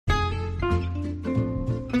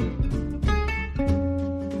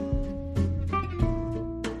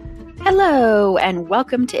Hello, and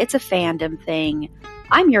welcome to It's a Fandom Thing.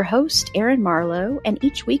 I'm your host, Erin Marlowe, and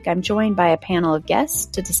each week I'm joined by a panel of guests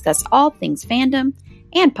to discuss all things fandom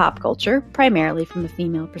and pop culture, primarily from a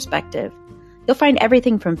female perspective. You'll find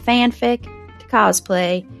everything from fanfic, to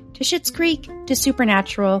cosplay, to Schitt's Creek, to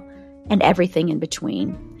Supernatural, and everything in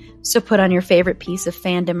between. So put on your favorite piece of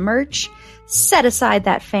fandom merch, set aside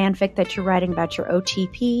that fanfic that you're writing about your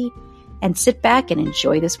OTP, and sit back and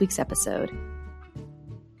enjoy this week's episode.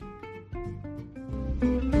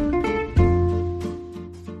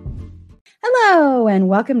 Hello, and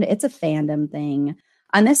welcome to It's a Fandom Thing.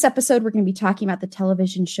 On this episode, we're going to be talking about the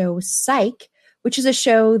television show Psych, which is a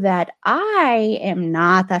show that I am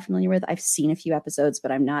not that familiar with. I've seen a few episodes,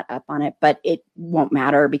 but I'm not up on it. But it won't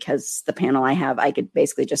matter because the panel I have, I could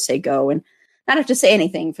basically just say go and not have to say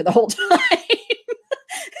anything for the whole time.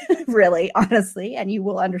 Really, honestly. And you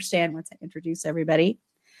will understand once I introduce everybody.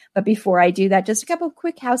 But before I do that, just a couple of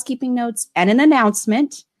quick housekeeping notes and an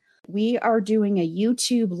announcement. We are doing a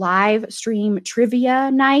YouTube live stream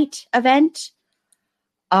trivia night event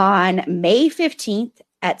on May 15th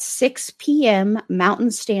at 6 p.m.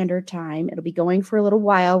 Mountain Standard Time. It'll be going for a little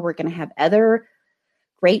while. We're going to have other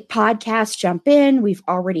great podcasts jump in. We've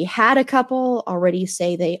already had a couple already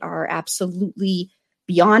say they are absolutely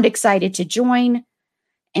beyond excited to join.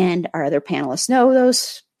 And our other panelists know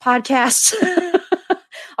those podcasts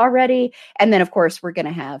already. And then, of course, we're going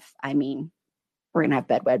to have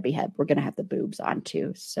Bed, Wed, Behead. We're going to have the boobs on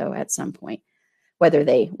too. So at some point, whether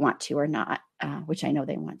they want to or not, which I know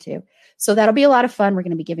they want to. So that'll be a lot of fun. We're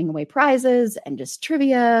going to be giving away prizes and just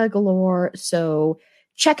trivia galore. So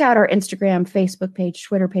check out our Instagram, Facebook page,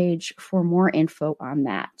 Twitter page for more info on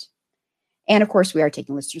that. And of course, we are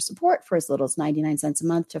taking listener support for as little as 99 cents a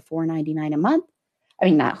month to $4.99 a month. I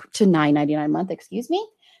mean, not to $9.99 a month, excuse me.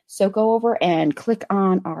 So go over and click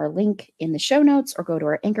on our link in the show notes or go to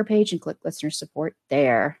our anchor page and click listener support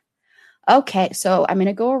there. Okay, so I'm going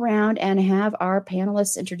to go around and have our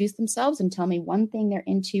panelists introduce themselves and tell me one thing they're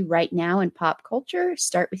into right now in pop culture.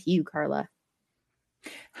 Start with you, Carla.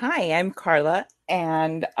 Hi, I'm Carla,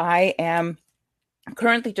 and I am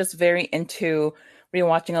currently just very into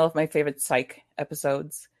rewatching all of my favorite Psych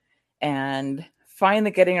episodes and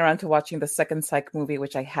finally getting around to watching the second Psych movie,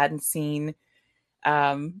 which I hadn't seen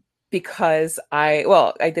because I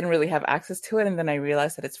didn't really have access to it. And then I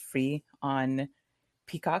realized that it's free on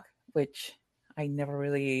Peacock, which I never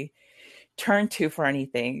really turned to for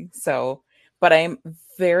anything. So, but I'm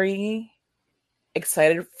very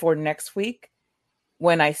excited for next week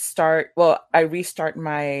when I restart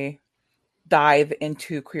my dive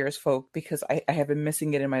into Queer as Folk because I have been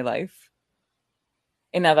missing it in my life.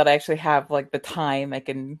 And now that I actually have like the time, I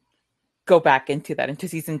can go back into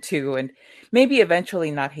season 2 and maybe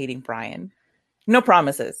eventually not hating Brian. No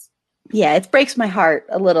promises. Yeah, it breaks my heart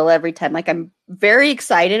a little every time. Like I'm very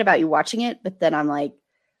excited about you watching it, but then I'm like,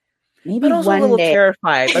 maybe but also one a little day.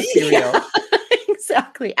 Terrified. Let's be real.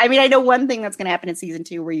 Exactly. I mean, I know one thing that's going to happen in season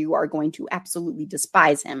 2 where you are going to absolutely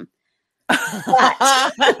despise him. But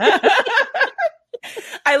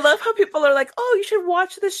I love how people are like, oh, you should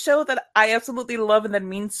watch this show that I absolutely love and that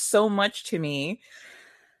means so much to me.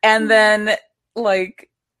 And then, like,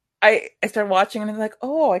 I started watching and I'm like,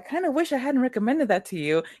 oh, I kind of wish I hadn't recommended that to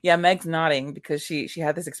you. Yeah, Meg's nodding because she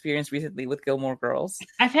had this experience recently with Gilmore Girls.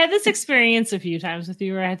 I've had this experience a few times with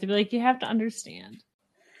you where I have to be like, you have to understand.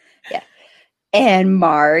 Yeah. And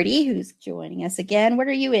Marty, who's joining us again, what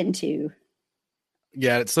are you into?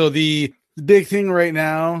 Yeah, so the big thing right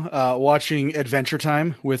now, watching Adventure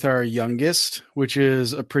Time with our youngest, which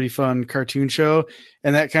is a pretty fun cartoon show.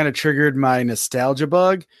 And that kind of triggered my nostalgia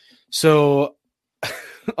bug. So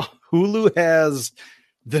Hulu has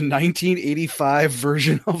the 1985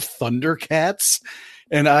 version of Thundercats.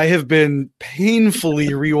 And I have been painfully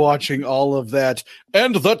rewatching all of that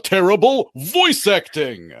and the terrible voice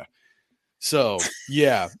acting. So,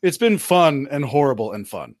 yeah, it's been fun and horrible and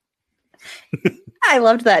fun. I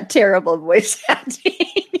loved that terrible voice acting.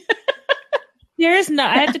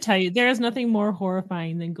 I have to tell you, there is nothing more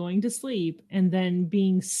horrifying than going to sleep and then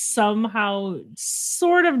being somehow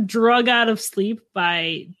sort of drug out of sleep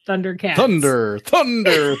by Thundercats.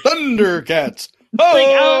 Thundercats.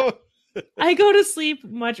 Oh! I go to sleep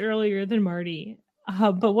much earlier than Marty.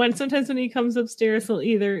 But sometimes when he comes upstairs,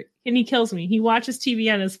 and he kills me. He watches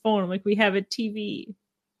TV on his phone. I'm like, we have a TV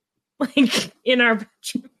like in our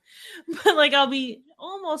bedroom. But like I'll be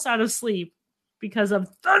almost out of sleep because of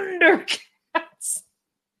Thundercats.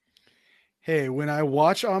 Hey, when I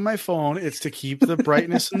watch on my phone, it's to keep the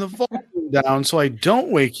brightness and the volume down so I don't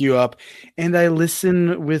wake you up, and I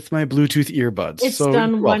listen with my Bluetooth earbuds. It's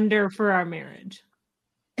done wonder for our marriage.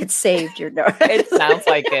 It saved your note. It sounds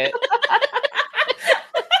like it.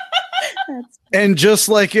 And just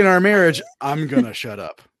like in our marriage, I'm gonna shut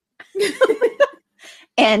up.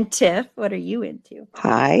 And Tiff, what are you into?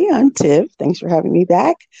 Hi, I'm Tiff. Thanks for having me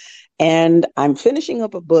back. And I'm finishing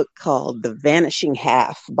up a book called The Vanishing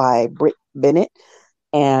Half by Britt Bennett.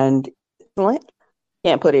 And excellent.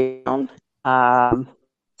 Can't put it down. I'm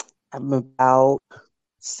about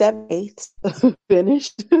 7/8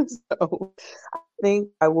 finished. So I think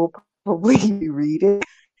I will probably read it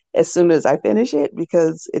as soon as I finish it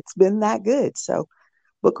because it's been that good. So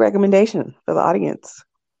book recommendation for the audience.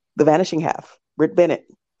 The Vanishing Half, Britt Bennett.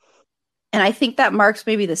 And I think that marks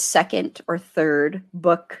maybe the second or third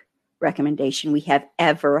book recommendation we have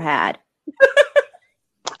ever had.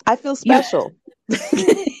 I feel special.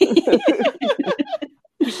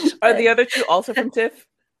 Are the other two also from Tiff?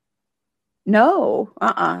 No,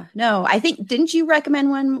 no. I think, didn't you recommend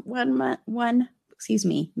one? Excuse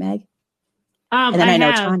me, Meg. And then I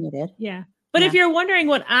know Tanya did. Yeah. But if you're wondering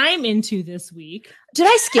what I'm into this week. Did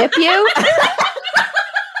I skip you?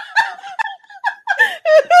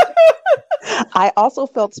 I also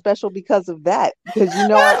felt special because of that, because you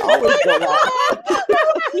know I always go out.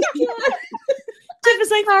 Tiff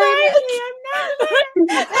is like, finally, I'm not.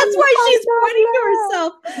 That's why she's pointing to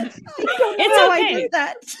herself. It's okay. I did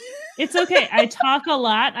that. It's okay. I talk a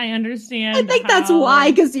lot. I understand. I think that's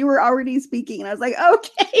why, because you were already speaking, and I was like,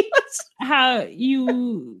 okay. How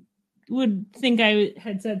you would think I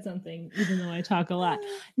had said something, even though I talk a lot.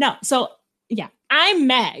 No, so yeah, I'm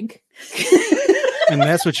Meg. And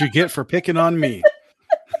that's what you get for picking on me.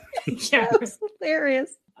 Yeah, that was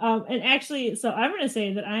hilarious. And actually, so I'm going to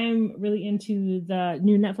say that I'm really into the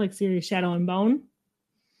new Netflix series Shadow and Bone.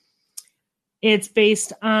 It's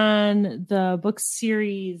based on the book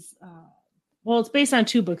series. Well, it's based on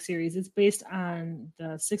two book series. It's based on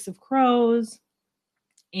the Six of Crows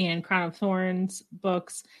and Crown of Thorns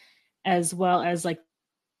books, as well as like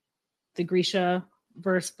the Grisha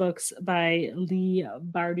verse books by Lee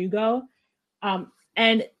Bardugo.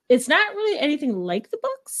 And it's not really anything like the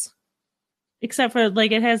books, except for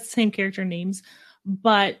like it has the same character names,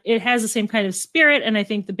 but it has the same kind of spirit. And I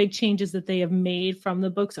think the big changes that they have made from the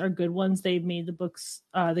books are good ones. They've made the books,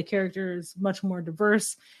 the characters much more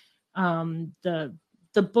diverse. The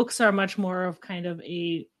books are much more of kind of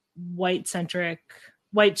a white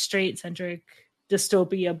straight centric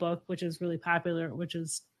dystopia book, which is really popular,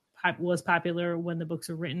 was popular when the books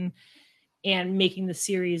were written. And making the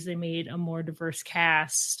series, they made a more diverse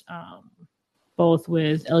cast, both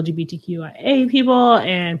with LGBTQIA people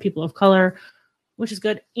and people of color, which is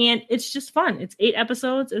good. And it's just fun. It's 8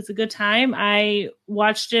 episodes. It's a good time. I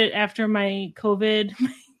watched it after my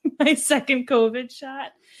second COVID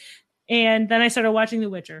shot. And then I started watching The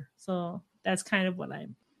Witcher. So that's kind of what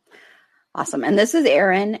I'm. Awesome. And this is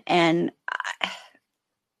Erin. And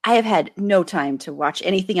I have had no time to watch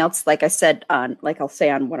anything else. Like I said, I'll say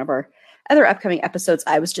on one of our other upcoming episodes,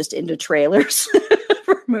 I was just into trailers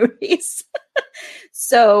for movies.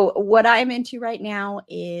 So what I'm into right now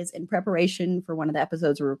is, in preparation for one of the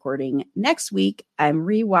episodes we're recording next week, I'm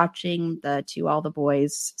rewatching the To All the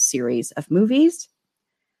Boys series of movies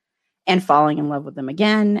and falling in love with them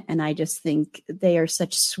again. And I just think they are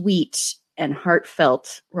such sweet and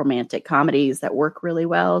heartfelt romantic comedies that work really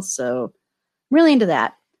well. So I'm really into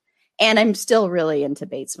that. And I'm still really into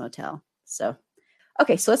Bates Motel. So,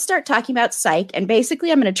 okay, so let's start talking about Psych. And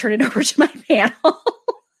basically, I'm going to turn it over to my panel.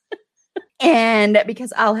 And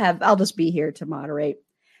because I'll just be here to moderate.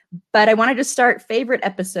 But I wanted to start favorite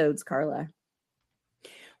episodes, Carla.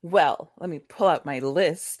 Well, let me pull out my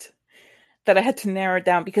list that I had to narrow it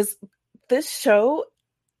down because this show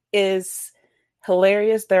is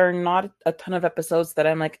hilarious. There are not a ton of episodes that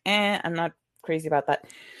I'm like, I'm not crazy about that.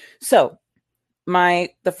 So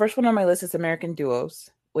the first one on my list is American Duos,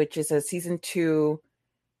 which is a season 2.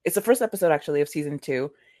 It's the first episode actually of season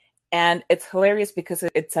 2. And it's hilarious because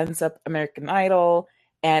it sends up American Idol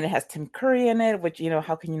and it has Tim Curry in it, which,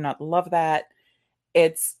 how can you not love that?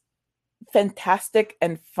 It's fantastic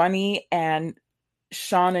and funny. And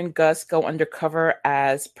Sean and Gus go undercover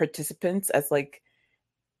as participants, as like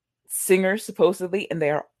singers supposedly, and they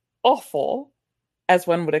are awful, as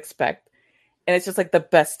one would expect. And it's just like the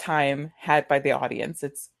best time had by the audience.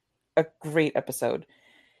 It's a great episode.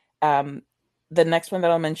 The next one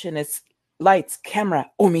that I'll mention is Lights, Camera,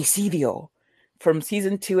 Homicidio from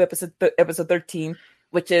season 2, episode 13,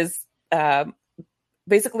 which is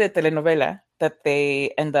basically a telenovela that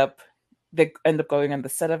they end up going on the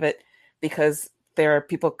set of it because there are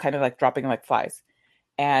people kind of like dropping like flies.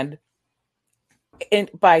 And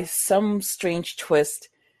by some strange twist,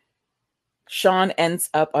 Sean ends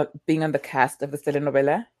up being on the cast of the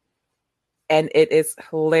telenovela, and it is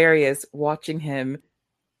hilarious watching him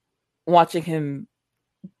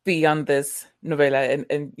be on this novela,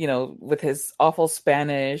 and you know, with his awful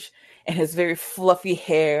Spanish and his very fluffy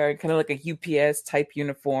hair, kind of like a UPS type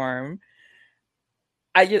uniform.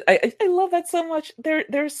 I love that so much.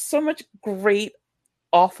 There's so much great,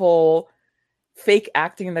 awful, fake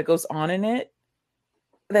acting that goes on in it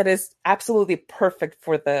that is absolutely perfect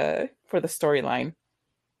for the storyline.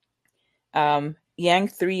 Yang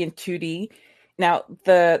 3 and 2D. Now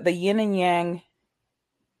the yin and yang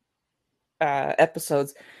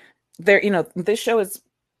episodes, there, you know, this show is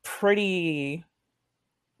pretty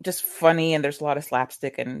just funny, and there's a lot of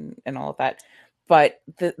slapstick and all of that. But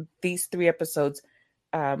these 3 episodes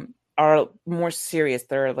are more serious.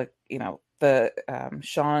 They're like, you know, the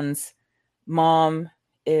Sean's mom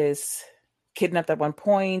is kidnapped at one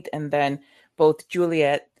point, and then both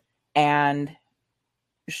Juliet and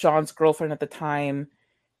Sean's girlfriend at the time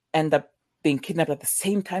end up being kidnapped at the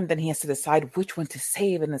same time. Then he has to decide which one to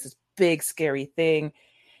save, and this big scary thing.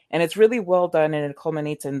 And it's really well done, and it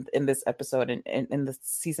culminates in this episode, in the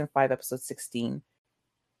season 5, episode 16.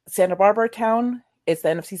 Santa Barbara Town, it's the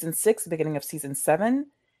end of season 6, the beginning of season 7,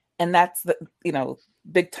 and that's the, you know,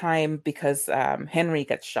 big time because Henry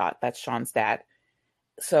gets shot. That's Sean's dad.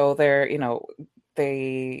 So they're, you know,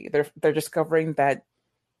 they're discovering that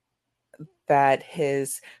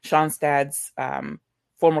Sean's dad's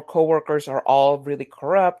former coworkers are all really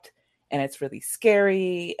corrupt, and it's really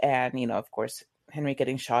scary. And, you know, of course, Henry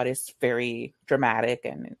getting shot is very dramatic,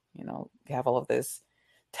 and, you know, you have all of this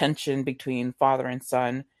tension between father and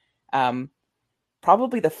son.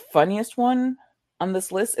 Probably the funniest one on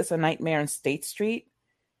this list is A Nightmare on State Street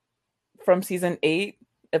from season 8,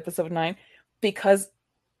 episode 9, because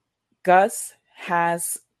Gus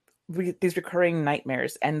has these recurring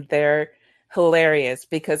nightmares, and they're hilarious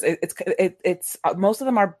because it's most of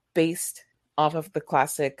them are based off of the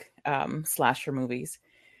classic slasher movies.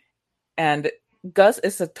 And Gus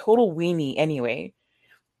is a total weenie anyway,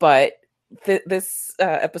 but this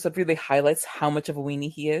episode really highlights how much of a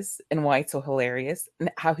weenie he is and why it's so hilarious, and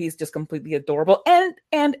how he's just completely adorable. And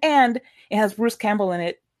it has Bruce Campbell in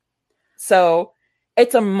it, so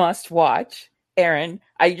it's a must watch. Aaron,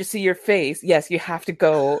 I just see your face. Yes, you have to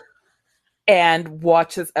go and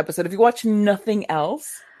watch this episode. If you watch nothing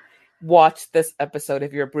else, watch this episode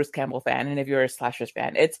if you're a Bruce Campbell fan, and if you're a slashers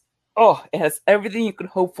fan. It has everything you could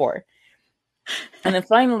hope for. And then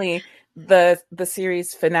finally, the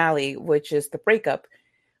series finale, which is the breakup,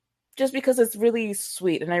 just because it's really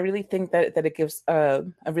sweet, and I really think that it gives a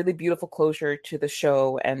really beautiful closure to the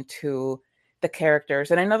show and to the characters.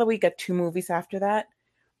 And I know that we get 2 movies after that,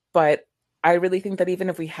 but I really think that even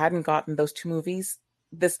if we hadn't gotten those 2 movies,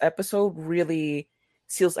 this episode really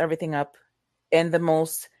seals everything up in the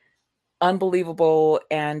most unbelievable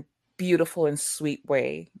and beautiful and sweet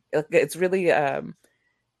way. It's really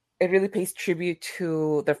it really pays tribute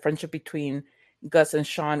to the friendship between Gus and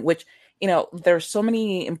Sean, which, you know, there's so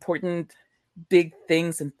many important big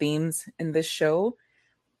things and themes in this show,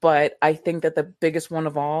 but I think that the biggest one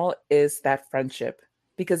of all is that friendship.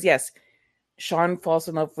 Because yes, Sean falls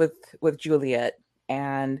in love with Juliet,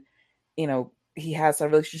 and, you know, he has a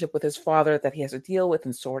relationship with his father that he has to deal with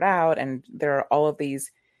and sort out, and there are all of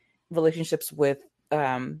these relationships with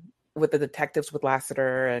the detectives, with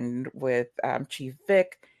Lassiter and with Chief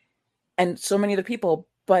Vic, and so many other people.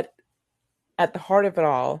 But at the heart of it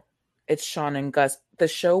all, it's Sean and Gus. The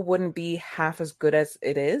show wouldn't be half as good as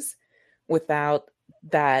it is without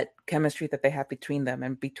that chemistry that they have between them,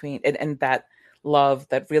 and and that love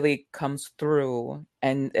that really comes through,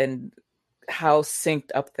 and how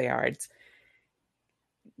synced up they are.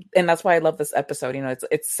 And that's why I love this episode. You know,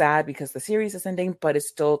 it's sad because the series is ending, but it's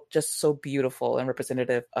still just so beautiful and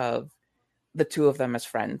representative of the 2 of them as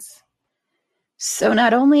friends. So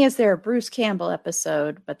not only is there a Bruce Campbell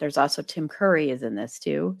episode, but there's also Tim Curry is in this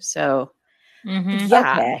too. So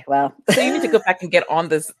yeah, okay, well, so you need to go back and get on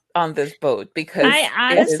this boat, because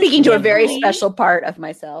I'm speaking to a very special part of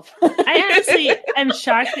myself. I honestly am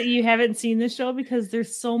shocked that you haven't seen the show, because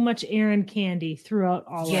there's so much Aaron candy throughout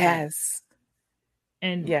all of it. Yes.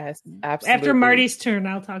 And yes, absolutely. After Marty's turn,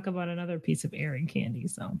 I'll talk about another piece of Aaron candy.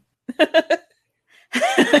 So,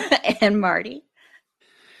 and Marty.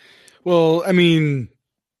 Well, I mean,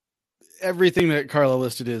 everything that Carla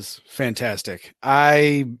listed is fantastic.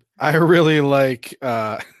 I really like.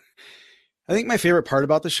 I think my favorite part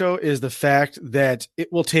about the show is the fact that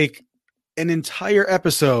it will take an entire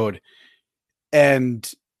episode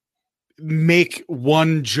and make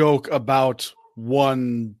one joke about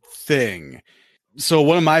one thing. So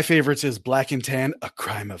one of my favorites is Black and Tan, A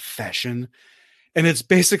Crime of Fashion. And it's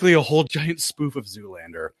basically a whole giant spoof of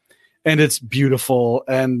Zoolander. And it's beautiful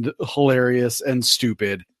and hilarious and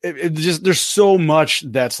stupid. It just, there's so much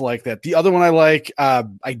that's like that. The other one I like,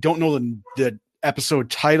 I don't know the episode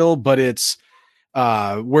title, but it's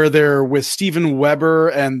where they're with Steven Weber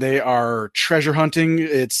and they are treasure hunting.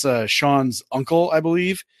 It's Sean's uncle, I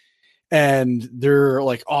believe. And they're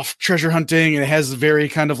like off treasure hunting, and it has very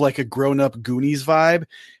kind of like a grown-up Goonies vibe,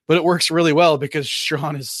 but it works really well because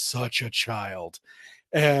Sean is such a child.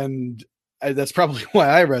 And that's probably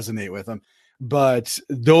why I resonate with him. But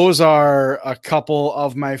those are a couple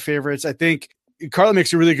of my favorites. I think Carla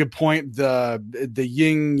makes a really good point. The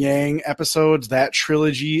Yin Yang episodes, that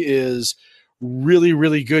trilogy is really,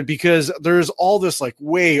 really good because there's all this like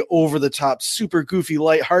way over the top, super goofy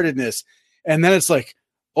lightheartedness. And then it's like,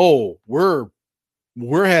 oh, we're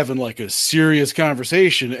having like a serious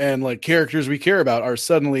conversation and like characters we care about are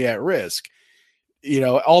suddenly at risk. You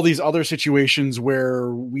know, all these other situations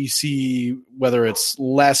where we see whether it's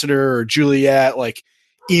Lassiter or Juliet like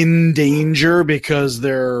in danger because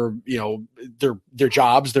they're, you know, their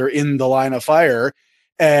jobs, they're in the line of fire,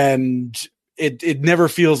 and it never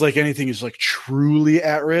feels like anything is like truly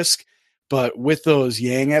at risk. But with those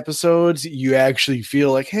Yang episodes, you actually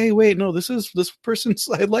feel like, hey, wait, no, this person's,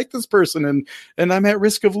 I like this person and I'm at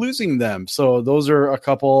risk of losing them. So those are a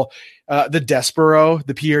couple.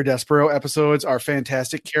 The Pierre Despero episodes are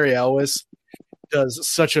fantastic. Carrie Elwes does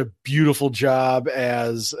such a beautiful job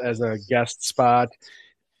as a guest spot.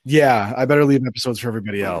 Yeah, I better leave episodes for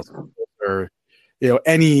everybody else. Or, you know,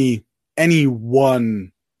 any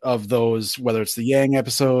one of those, whether it's the Yang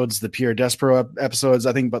episodes, the Pierre Despero episodes,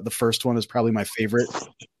 I think, but the first one is probably my favorite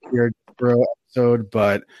Pierre Despero episode.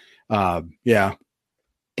 But yeah,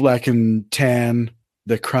 Black and Tan,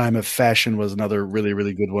 The Crime of Fashion was another really,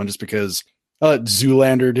 really good one, just because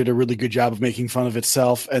Zoolander did a really good job of making fun of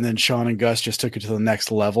itself, and then Sean and Gus just took it to the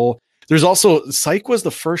next level. There's also Psych was the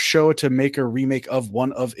first show to make a remake of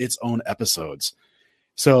one of its own episodes.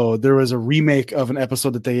 So there was a remake of an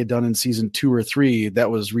episode that they had done in season 2 or 3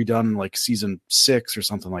 that was redone in like season 6 or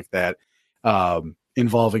something like that,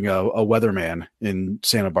 involving a weatherman in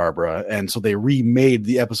Santa Barbara. And so they remade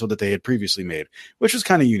the episode that they had previously made, which was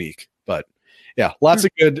kind of unique. But yeah, lots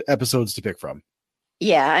of good episodes to pick from.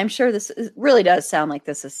 Yeah, I'm sure really does sound like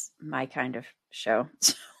this is my kind of show.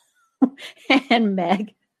 And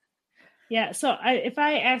Meg. Yeah, so if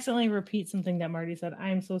I accidentally repeat something that Marty said,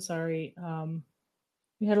 I'm so sorry.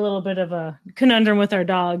 We had a little bit of a conundrum with our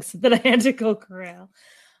dogs that I had to go corral.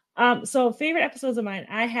 So favorite episodes of mine,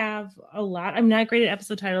 I have a lot. I'm not great at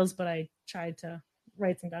episode titles, but I tried to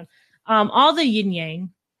write some down. All the Yin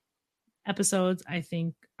Yang episodes, I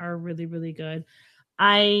think, are really, really good.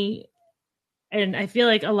 I feel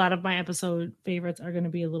like a lot of my episode favorites are going to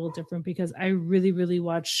be a little different because I really, really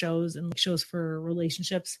watch shows and shows for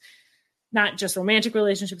relationships, not just romantic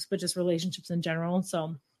relationships, but just relationships in general.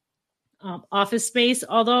 So Office Space,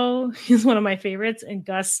 although is one of my favorites, and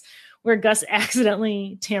where Gus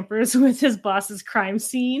accidentally tampers with his boss's crime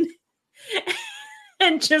scene.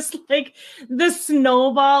 And just like the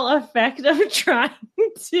snowball effect of trying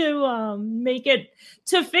to make it,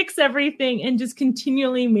 to fix everything and just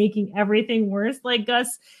continually making everything worse. Like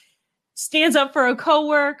Gus stands up for a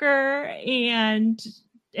coworker and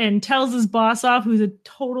tells his boss off, who's a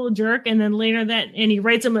total jerk. And then later and he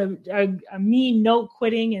writes him a mean note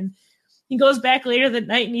quitting, and he goes back later that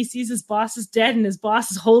night and he sees his boss is dead and his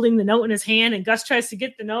boss is holding the note in his hand, and Gus tries to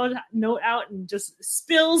get the note out and just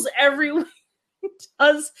spills everywhere.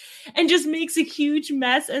 Does, and just makes a huge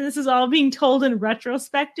mess. And this is all being told in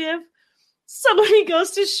retrospective. Somebody goes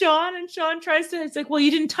to Sean and Sean it's like, well, you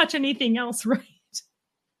didn't touch anything else, right?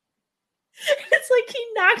 It's like he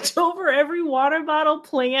knocked over every water bottle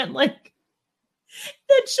plant. Like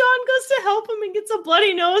that Sean goes to help him and gets a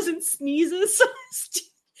bloody nose and sneezes.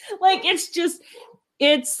 Like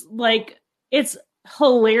it's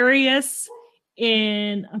hilarious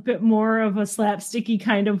in a bit more of a slapsticky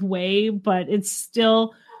kind of way, but it's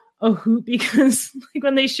still a hoot because like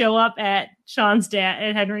when they show up at Sean's dad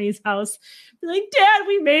at Henry's house, they're like, Dad,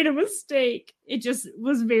 we made a mistake. It just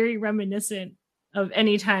was very reminiscent of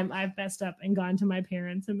any time I've messed up and gone to my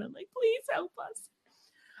parents and been like, please help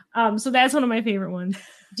us. So that's one of my favorite ones.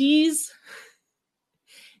 Dee's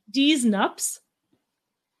Nups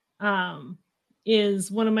is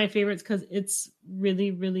one of my favorites because it's really,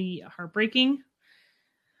 really heartbreaking.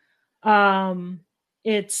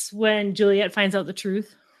 It's when Juliet finds out the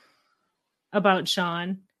truth about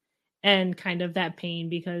Sean and kind of that pain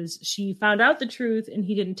because she found out the truth and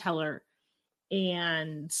he didn't tell her.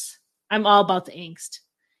 And I'm all about the angst.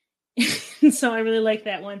 So I really like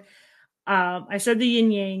that one. I said the Yin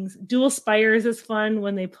Yangs. Dual Spires is fun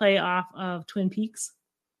when they play off of Twin Peaks,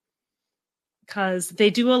 because they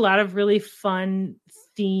do a lot of really fun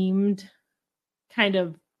themed kind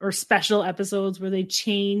of or special episodes where they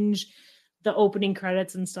change the opening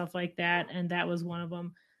credits and stuff like that. And that was one of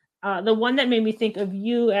them. The one that made me think of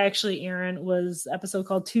you, actually, Aaron, was episode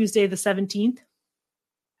called Tuesday the 17th,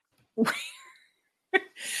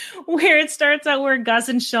 where it starts out where Gus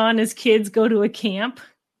and Sean as kids go to a camp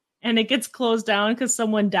and it gets closed down because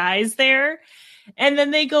someone dies there. And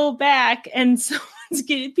then they go back and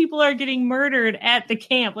people are getting murdered at the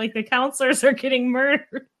camp. Like the counselors are getting murdered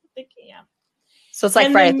at the camp. So it's like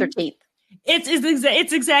And Friday then 13th.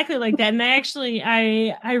 It's exactly like that. And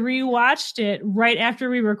I rewatched it right after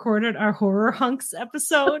we recorded our Horror Hunks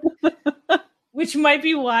episode, which might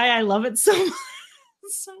be why I love it so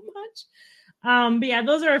much. But yeah,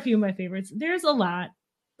 those are a few of my favorites. There's a lot.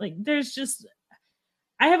 Like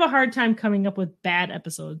I have a hard time coming up with bad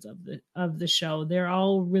episodes of the show. They're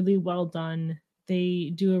all really well done.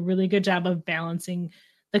 They do a really good job of balancing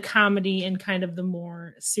the comedy and kind of the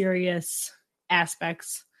more serious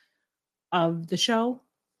aspects of the show.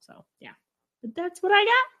 So yeah, but that's what I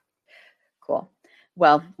got. Cool.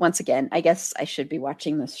 Well, once again, I guess I should be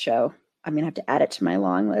watching this show. I'm gonna have to add it to my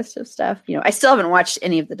long list of stuff. I still haven't watched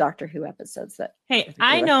any of the Doctor Who episodes. Hey,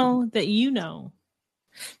 I know that you know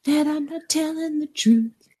that I'm not telling the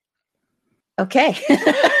truth. Okay.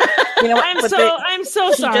 I'm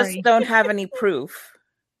so sorry. You just don't have any proof.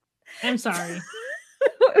 I'm sorry.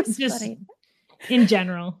 It was Just funny. in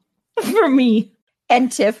general, for me.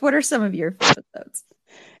 And Tiff, what are some of your episodes?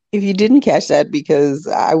 If you didn't catch that, because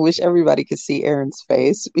I wish everybody could see Erin's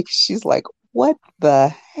face, because she's like, what the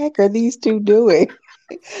heck are these two doing?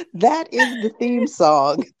 That is the theme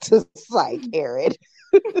song to Psych, Erin.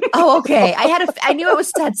 Oh, okay. I knew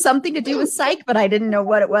it had something to do with Psych, but I didn't know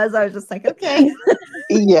what it was. I was just like, okay.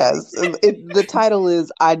 Yes. The title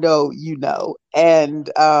is I Know You Know. And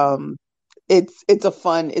it's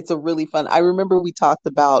a really fun. I remember we talked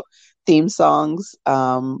about theme songs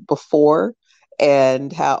before,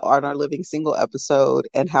 and how on our Living Single episode,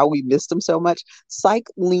 and how we missed them so much. Psych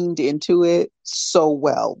leaned into it so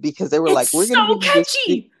well, because they were like, we're going to give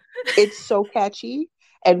you this. It's so catchy.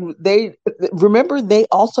 And they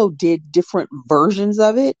also did different versions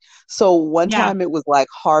of it. So one time it was like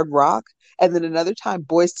hard rock, and then another time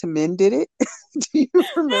Boys to Men did it. Do you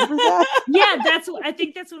remember that? Yeah, I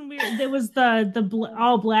think that's when there was the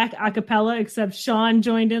all black a cappella, except Sean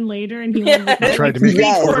joined in later, and he tried to make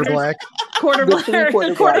it quarter black.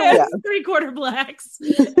 Three-quarter blacks.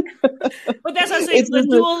 But that's what I'm saying.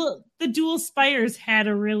 The dual spires had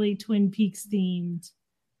a really Twin Peaks themed.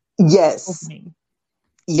 Yes. Opening.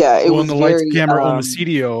 Yeah, it was the very, Lights Camera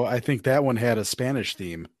Homicidio. I think that one had a Spanish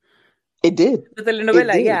theme. It did. The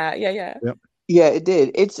telenovela, It did. yeah. Yep. Yeah, it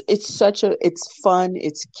did. It's fun,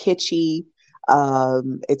 it's kitschy,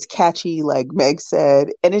 it's catchy, like Meg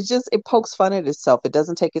said, and it pokes fun at itself. It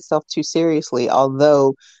doesn't take itself too seriously,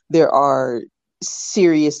 although there are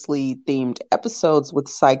seriously themed episodes with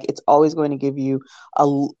Psych. It's always going to give you a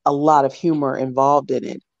lot of humor involved in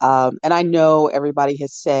it. And I know everybody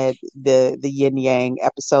has said the Yin Yang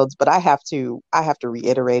episodes, but I have to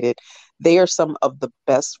reiterate it. They are some of the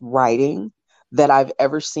best writing that I've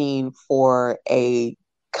ever seen for a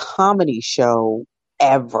comedy show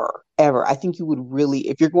ever. I think you would really,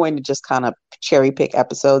 if you're going to just kind of cherry pick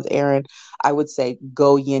episodes, Erin, I would say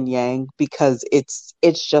go Yin Yang, because it's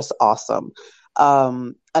just awesome.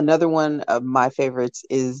 Another one of my favorites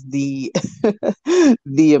is the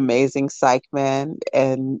the Amazing Psych Man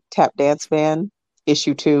and Tap Dance Man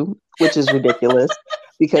issue 2, which is ridiculous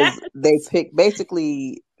because they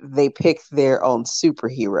pick their own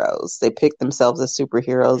superheroes. They pick themselves as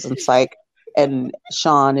superheroes, and Psych and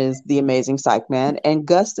Sean is the Amazing Psych Man, and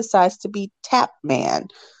Gus decides to be Tap Man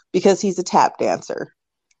because he's a tap dancer.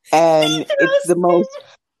 And it's the most,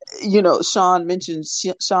 Sean mentions,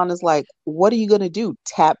 Sean is like, what are you going to do?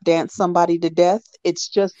 Tap dance somebody to death? It's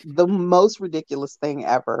just the most ridiculous thing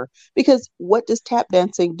ever. Because what does tap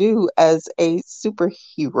dancing do as a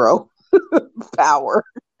superhero power?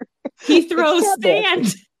 He throws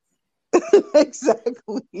sand.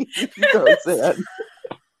 Exactly. He throws sand.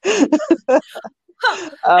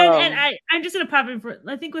 And I'm just gonna pop in for.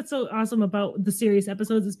 I think what's so awesome about the serious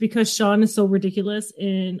episodes is because Sean is so ridiculous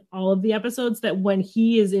in all of the episodes that when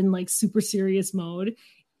he is in like super serious mode,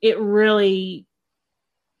 it really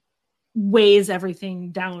weighs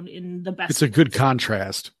everything down in the best. It's a good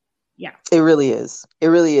contrast. Yeah, it really is.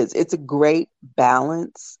 It's a great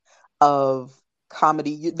balance of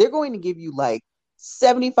comedy. They're going to give you like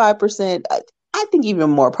 75%. I think even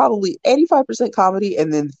more, probably 85% comedy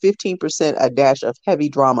and then 15% a dash of heavy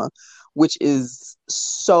drama, which is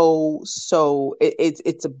it's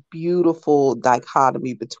a beautiful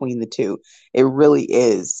dichotomy between the two. It really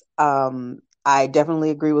is. I definitely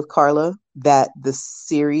agree with Carla that the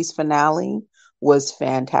series finale was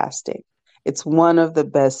fantastic. It's one of the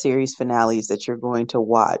best series finales that you're going to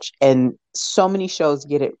watch. And so many shows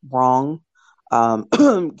get it wrong.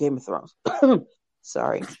 Game of Thrones.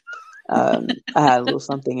 Sorry. I had a little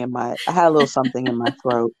something in my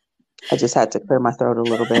throat. I just had to clear my throat a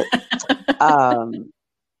little bit. Um,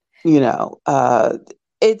 you know,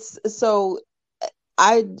 it's so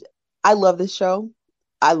I I love this show.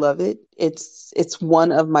 I love it. It's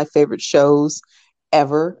one of my favorite shows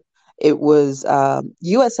ever. It was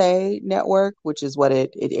USA Network, which is what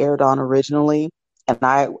it aired on originally, and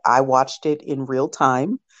I watched it in real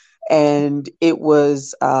time, and it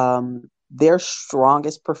was their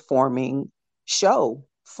strongest performing show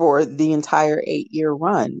for the entire 8 year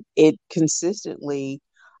run. It consistently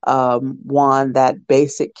won that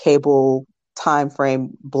basic cable time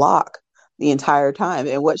frame block the entire time.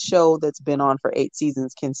 And what show that's been on for 8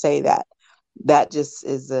 seasons can say that? That just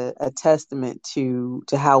is a testament to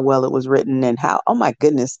how well it was written and how, oh my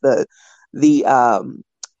goodness, the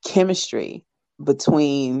chemistry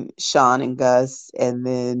between Sean and Gus, and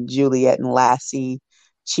then Juliet and Lassie,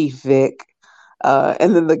 Chief Vic,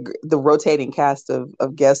 and then the rotating cast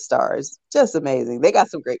of guest stars, just amazing. They got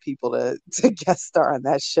some great people to guest star on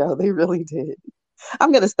that show. They really did.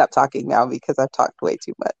 I'm gonna stop talking now because I've talked way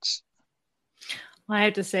too much. Well, I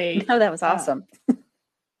have to say, Oh, that was awesome.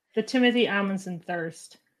 The Timothy Amundsen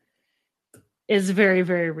thirst is very,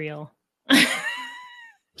 very real.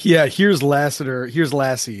 Yeah, here's Lassiter. Here's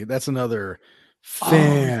Lassie. That's another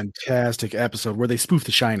fantastic episode where they spoof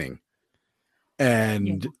The Shining.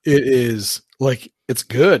 And it is like, it's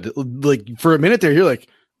good. Like for a minute there, you're like,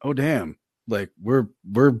 oh damn, like we're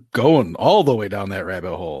going all the way down that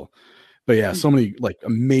rabbit hole. But yeah, so many like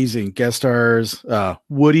amazing guest stars.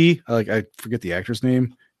 Woody, I forget the actor's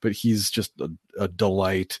name, but he's just a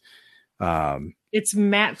delight. It's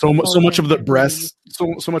Matt. So much of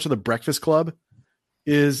the Breakfast Club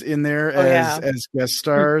is in there as guest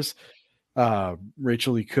stars.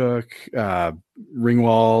 Rachel Lee Cook,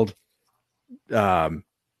 Ringwald,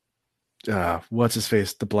 what's his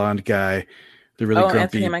face, the blonde guy, the really grumpy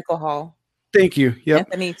Anthony Michael Hall. Thank you. Yep.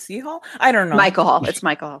 Anthony C. Hall? I don't know. Michael Hall. It's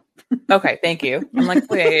Michael Hall. Okay, thank you. I'm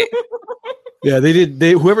like, wait. Yeah,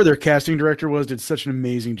 whoever their casting director was did such an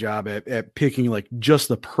amazing job at picking like just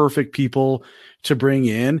the perfect people to bring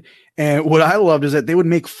in. And what I loved is that they would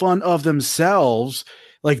make fun of themselves.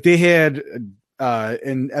 Like they had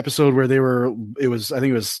an episode where I think it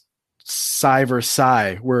was Psy versus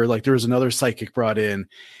Psy, where like there was another psychic brought in,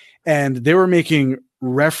 and they were making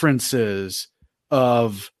references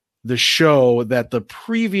of the show that the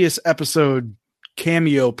previous episode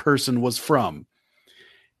cameo person was from.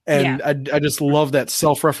 And I just love that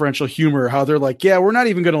self-referential humor, how they're like, yeah, we're not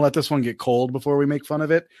even going to let this one get cold before we make fun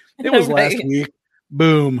of it. It was last week.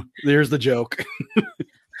 Boom. There's the joke.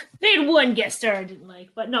 They had one guest star I didn't like,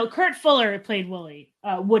 but no, Kurt Fuller played Woody.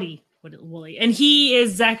 And he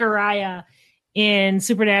is Zachariah in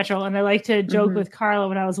Supernatural. And I like to joke with Carla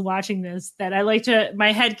when I was watching this that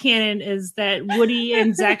my headcanon is that Woody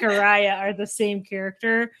and Zachariah are the same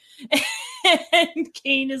character. And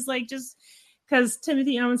Kane is like just because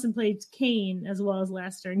Timothy Amundsen played Kane as well as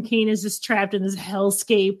Lester, and Kane is just trapped in this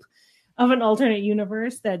hellscape of an alternate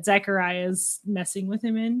universe that Zachariah is messing with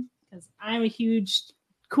him in. Because I'm a huge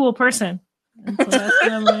cool person, and so that's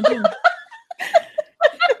what I'm going to do.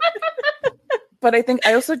 But I think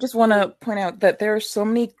I also just want to point out that there are so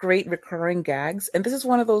many great recurring gags, and this is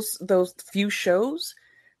one of those few shows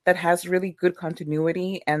that has really good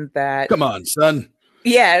continuity, and that come on, son.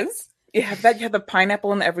 Yes, you have the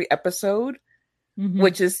pineapple in every episode.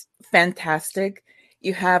 Which is fantastic.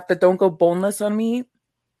 You have the don't go boneless on me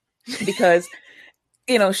because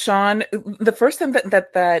Sean, the first time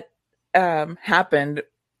that happened,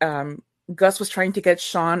 Gus was trying to get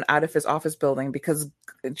Sean out of his office building because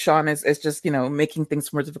Sean is just making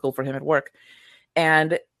things more difficult for him at work.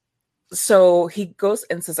 And so he goes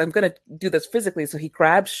and says, I'm gonna do this physically. So he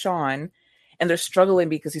grabs Sean, and they're struggling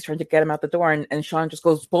because he's trying to get him out the door, and Sean just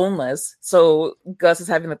goes boneless. So Gus is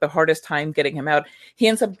having like the hardest time getting him out. He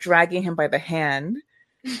ends up dragging him by the hand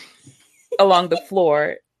along the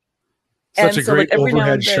floor. Such a great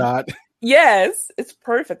overhead shot. Yes, it's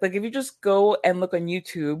perfect. Like if you just go and look on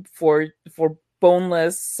YouTube for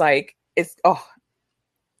boneless Psych, it's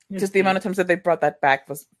just the amount of times that they brought that back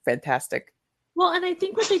was fantastic. Well, and I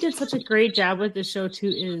think what they did such a great job with the show too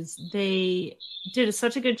is they did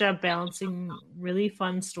such a good job balancing really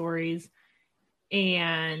fun stories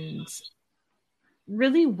and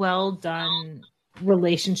really well done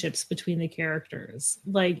relationships between the characters.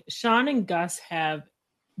 Like Sean and Gus have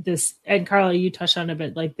this, and Carla, you touched on it a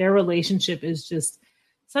bit, like their relationship is just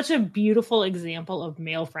such a beautiful example of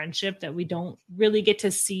male friendship that we don't really get to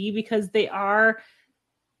see because they are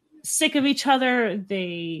sick of each other.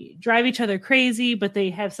 They drive each other crazy, but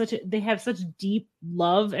they have such deep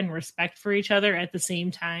love and respect for each other at the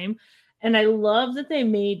same time. And I love that they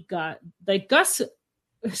made Gus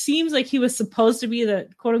seems like he was supposed to be the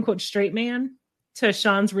quote unquote straight man to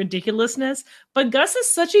Sean's ridiculousness, but Gus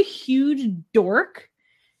is such a huge dork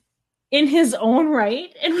in his own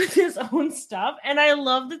right and with his own stuff. And I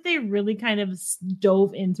love that they really kind of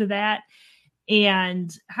dove into that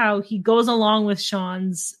and how he goes along with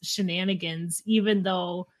Sean's shenanigans, even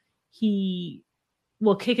though he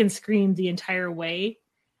will kick and scream the entire way.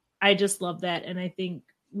 I just love that. And I think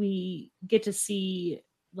we get to see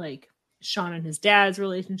like Sean and his dad's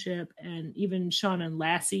relationship, and even Sean and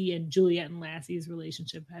Lassie and Juliet and Lassie's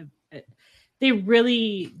relationship they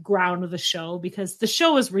really ground the show because the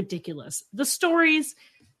show is ridiculous. The stories,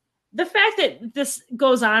 the fact that this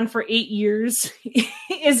goes on for 8 years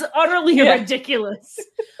is utterly ridiculous.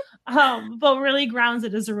 But really grounds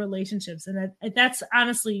it as a relationships. And that's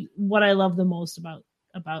honestly what I love the most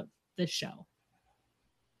about this show.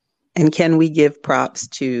 And can we give props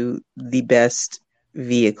to the best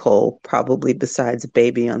vehicle, probably besides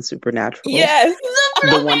Baby on Supernatural? Yes.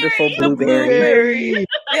 The wonderful Blueberry.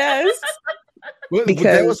 Yes. Because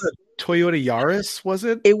that was a Toyota Yaris, was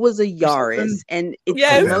it? It was a Yaris. And it's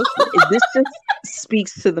this just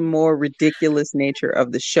speaks to the more ridiculous nature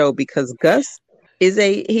of the show because Gus is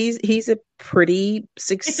he's a pretty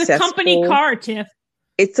successful... It's a company car, Tiff.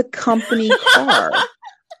 It's a company car.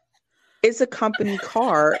 It's a company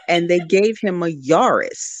car, and they gave him a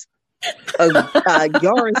Yaris. A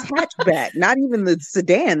Yaris hatchback, not even the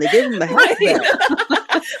sedan. They gave him the hatchback.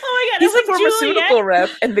 Oh my god, he's a pharmaceutical rep,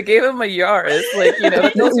 and they gave him a Yaris. Like, you know,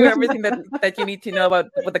 that tells you everything that you need to know about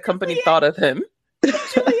what the company thought of him.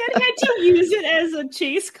 Juliet had to use it as a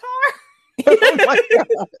chase car. Oh my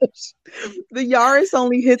gosh. The Yaris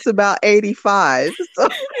only hits about 85, so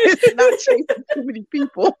it's not chasing too many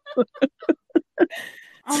people.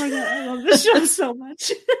 Oh my god, I love this show so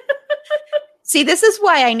much. See, this is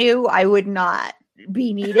why I knew I would not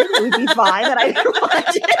be needed. It would be fine that I didn't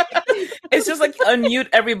watch it. It's just like unmute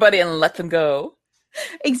everybody and let them go.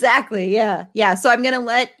 Exactly. Yeah. Yeah. So I'm going to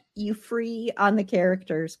let you free on the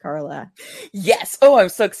characters, Carla. Yes. Oh, I'm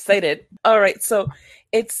so excited. All right. So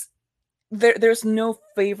it's there's no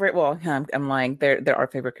favorite. Well, I'm lying. There are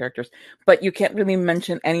favorite characters, but you can't really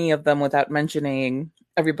mention any of them without mentioning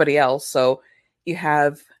everybody else. So you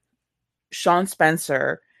have Sean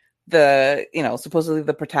Spencer, supposedly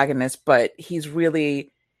the protagonist, but he's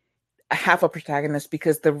really half a protagonist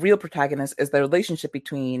because the real protagonist is the relationship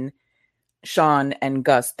between Sean and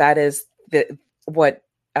Gus. That is what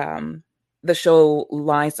the show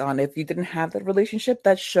lies on. If you didn't have that relationship,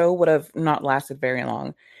 that show would have not lasted very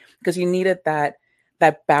long because you needed that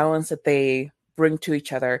balance that they bring to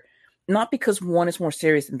each other, not because one is more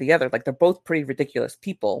serious than the other. Like, they're both pretty ridiculous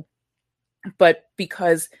people, but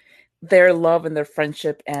because their love and their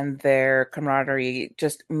friendship and their camaraderie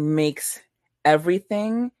just makes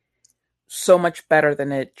everything so much better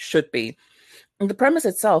than it should be. And the premise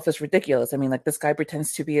itself is ridiculous. I mean, like, this guy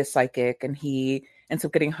pretends to be a psychic and he ends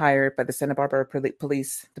up getting hired by the Santa Barbara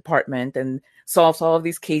Police Department and solves all of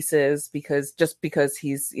these cases because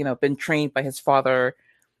he's, been trained by his father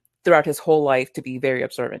throughout his whole life to be very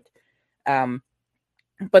observant.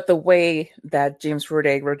 But the way that James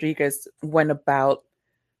Rodriguez went about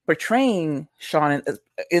portraying Sean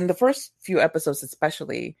in the first few episodes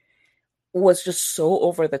especially was just so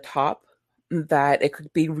over the top that it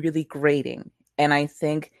could be really grating. And I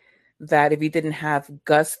think that if you didn't have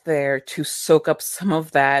Gus there to soak up some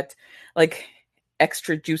of that like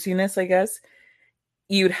extra juiciness, I guess,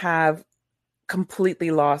 you'd have completely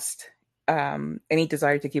lost any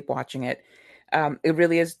desire to keep watching it. It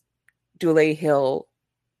really is Dule Hill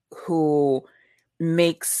who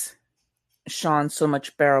makes Sean so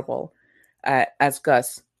much bearable as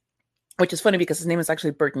Gus, which is funny because his name is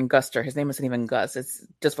actually Burton Guster. His name isn't even Gus. It's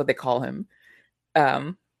just what they call him.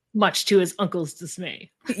 Much to his uncle's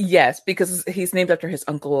dismay. Yes, because he's named after his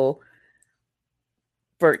uncle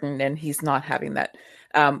Burton, and he's not having that.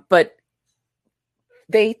 But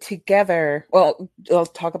they together, well, I'll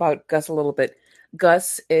talk about Gus a little bit.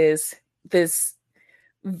 Gus is this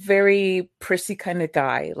very prissy kind of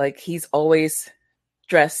guy. Like, he's always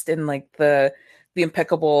dressed in like the the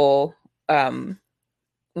impeccable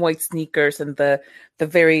white sneakers and the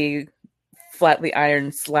very flatly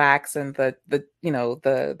ironed slacks and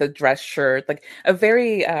the dress shirt, like a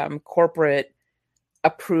very corporate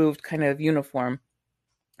approved kind of uniform,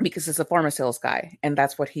 because it's a pharma sales guy, and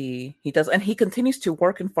that's what he does, and he continues to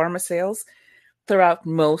work in pharma sales throughout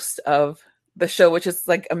most of the show, which is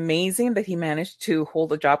like amazing that he managed to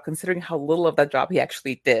hold a job considering how little of that job he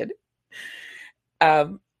actually did.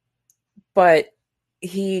 But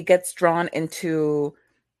he gets drawn into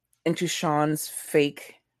Sean's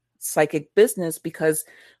fake psychic business because,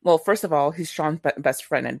 well, first of all, he's Sean's best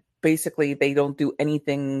friend, and basically they don't do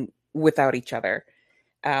anything without each other.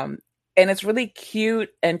 And it's really cute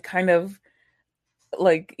and kind of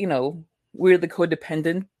like, weirdly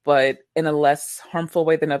codependent, but in a less harmful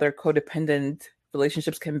way than other codependent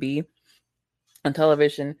relationships can be on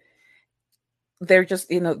television. They're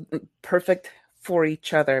just, perfect for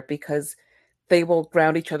each other because they will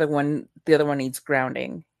ground each other when the other one needs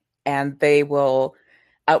grounding, and they will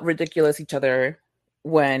out ridiculous each other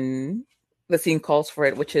when the scene calls for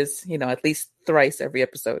it, which is, at least thrice every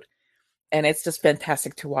episode. And it's just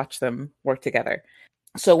fantastic to watch them work together.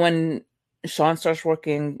 So when Sean starts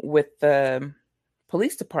working with the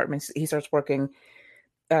police department, he starts working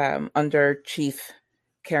under Chief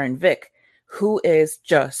Karen Vick, who is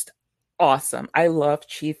just awesome. I love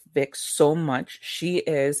Chief Vick so much. She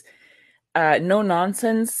is no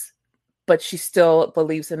nonsense, but she still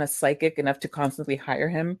believes in a psychic enough to constantly hire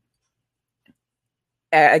him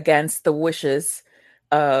against the wishes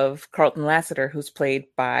of Carlton Lassiter, who's played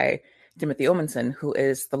by Timothy Omenson, who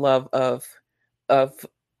is the love of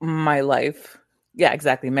my life. Yeah,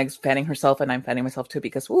 exactly. Meg's fanning herself, and I'm fanning myself too,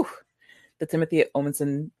 because the Timothy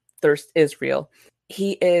Omenson thirst is real.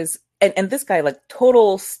 He is, and this guy, like,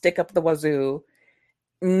 total stick up the wazoo,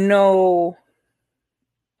 no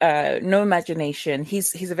imagination.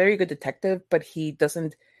 He's a very good detective, but he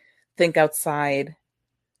doesn't think outside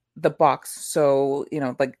the box. So,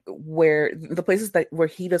 like, where the places where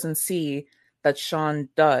he doesn't see that Sean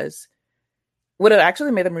does would have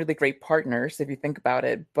actually made them really great partners if you think about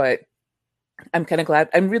it. But I'm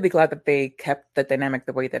really glad that they kept the dynamic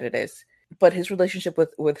the way that it is. But his relationship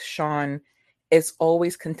with Sean is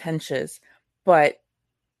always contentious. But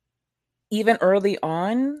even early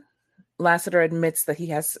on, Lassiter admits that he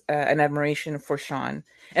has an admiration for Sean.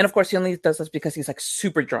 And of course, he only does this because he's like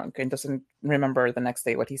super drunk and doesn't remember the next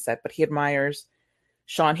day what he said. But he admires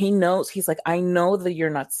Sean. He knows, he's like, I know that you're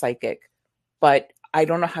not psychic, but I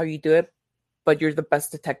don't know how you do it, but you're the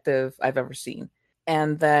best detective I've ever seen.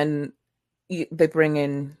 And then they bring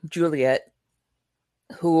in Juliet,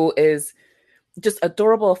 who is just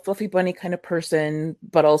adorable, fluffy bunny kind of person,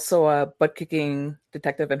 but also a butt-kicking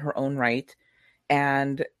detective in her own right.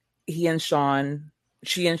 And she and Sean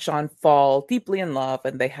fall deeply in love,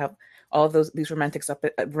 and they have all these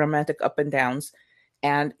romantic up and downs.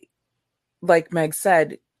 And like Meg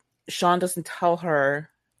said, Sean doesn't tell her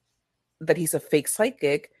that he's a fake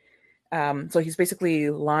psychic. So he's basically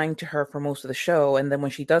lying to her for most of the show. And then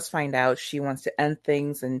when she does find out, she wants to end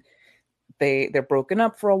things, and they're broken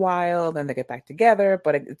up for a while, then they get back together.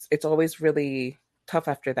 But it's always really tough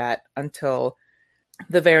after that until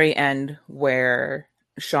the very end, where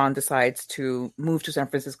Sean decides to move to San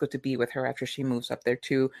Francisco to be with her after she moves up there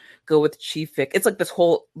to go with Chief Vick. It's like this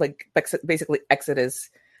whole, like, basically exodus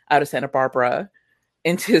out of Santa Barbara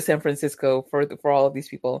into San Francisco for all of these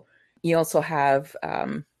people. You also have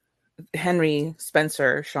Henry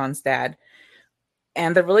Spencer, Sean's dad,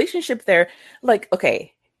 and the relationship there. Like,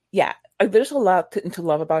 okay, yeah, there's a lot to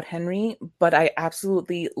love about Henry, but I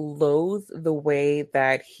absolutely loathe the way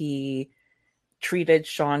that he treated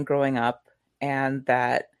Sean growing up, and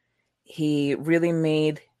that he really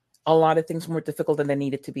made a lot of things more difficult than they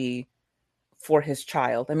needed to be for his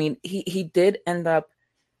child. I mean, he did end up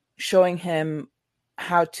showing him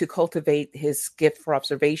how to cultivate his gift for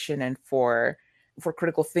observation and for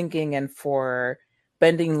critical thinking and for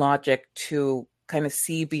bending logic to kind of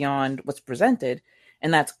see beyond what's presented.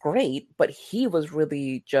 And that's great. But he was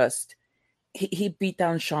really just, he beat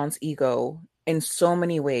down Sean's ego in so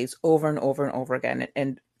many ways over and over and over again.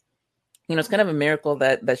 And it's kind of a miracle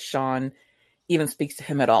that Sean even speaks to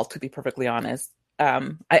him at all, to be perfectly honest.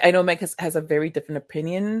 I know Meg has a very different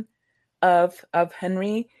opinion of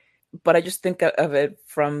Henry, but I just think of it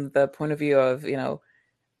from the point of view of,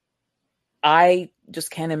 I just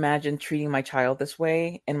can't imagine treating my child this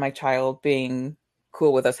way, and my child being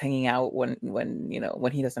cool with us hanging out when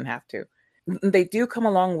he doesn't have to. They do come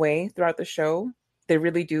a long way throughout the show. They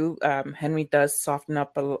really do. Henry does soften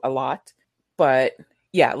up a lot, but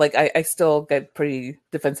yeah, like I still get pretty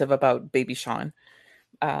defensive about baby Sean.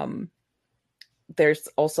 there's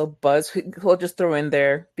also Buzz, who I'll just throw in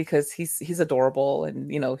there because he's adorable,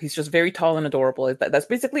 and he's just very tall and adorable. That's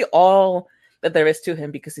basically all that there is to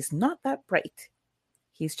him, because he's not that bright.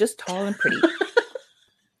 He's just tall and pretty.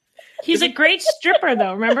 He's a great stripper,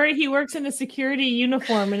 though. Remember, he works in a security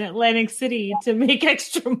uniform in Atlantic City to make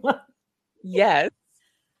extra money. Yes.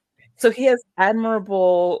 So he has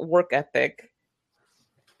admirable work ethic.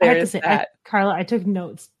 I have to say, Carla, I took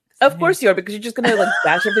notes. Of course you are, because you're just going to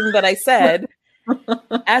bash everything that I said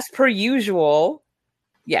as per usual.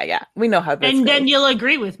 Yeah. We know how this goes. Then you'll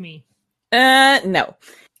agree with me. No.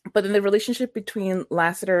 But then the relationship between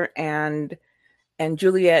Lassiter and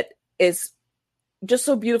Juliet is just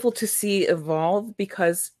so beautiful to see evolve,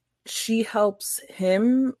 because she helps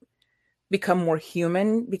him become more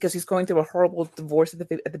human, because he's going through a horrible divorce at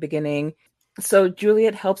the beginning. So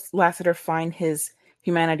Juliet helps Lassiter find his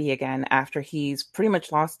humanity again after he's pretty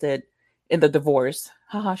much lost it in the divorce.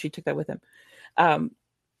 Haha, she took that with him.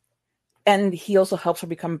 And he also helps her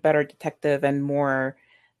become a better detective and more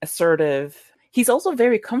assertive. He's also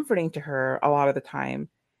very comforting to her a lot of the time,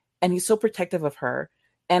 and he's so protective of her.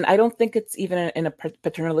 And I don't think it's even in a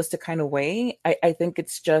paternalistic kind of way. I think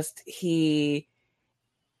it's just he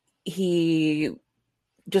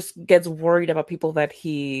just gets worried about people that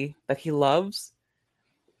he loves.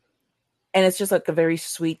 And it's just like a very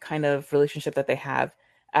sweet kind of relationship that they have.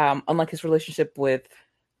 Unlike his relationship with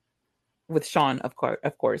Sean, of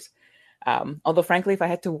course. Although frankly, if I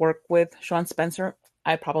had to work with Sean Spencer,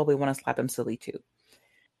 I probably want to slap him silly too.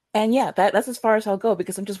 And yeah, that's as far as I'll go,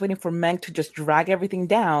 because I'm just waiting for Meg to just drag everything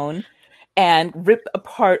down and rip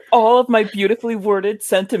apart all of my beautifully worded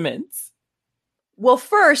sentiments. Well,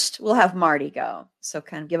 first we'll have Marty go, so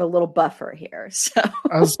kind of give a little buffer here. So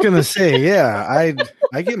I was gonna say, yeah,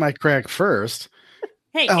 I get my crack first.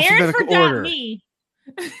 Hey, Aaron forgot me.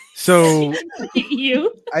 So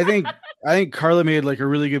you, I think Carla made like a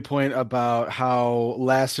really good point about how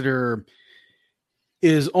Lassiter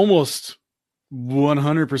is almost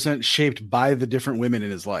 100% shaped by the different women in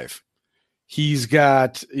his life. He's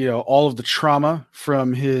got, all of the trauma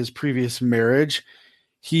from his previous marriage.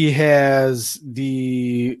 He has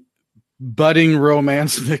the budding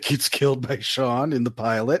romance that gets killed by Sean in the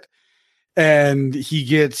pilot. And he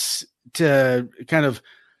gets to kind of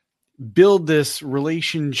build this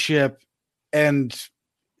relationship, and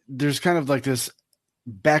there's kind of like this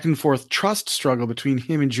back and forth trust struggle between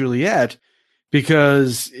him and Juliet,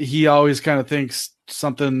 because he always kind of thinks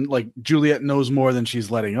something like Juliet knows more than she's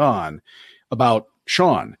letting on about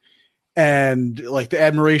Sean, and like the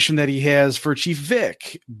admiration that he has for Chief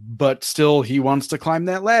Vic, but still he wants to climb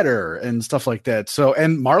that ladder and stuff like that. So,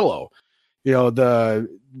 and Marlo, the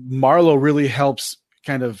Marlo really helps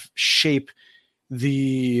kind of shape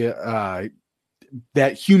the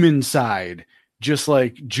that human side, just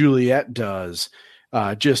like Juliet does,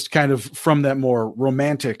 just kind of from that more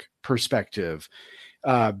romantic perspective.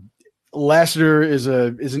 Lassiter is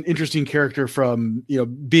an interesting character from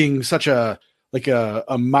being such a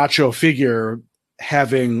macho figure,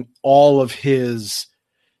 having all of his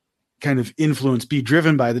kind of influence be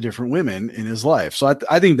driven by the different women in his life. So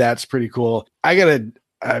I think that's pretty cool. I'm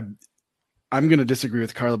gonna disagree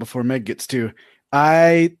with Carla before Meg gets to.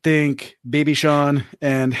 I think Baby Sean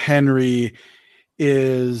and Henry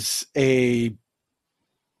is a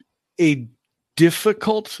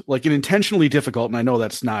difficult, like an intentionally difficult, and I know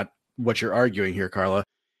that's not what you're arguing here, Carla,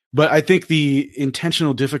 but I think the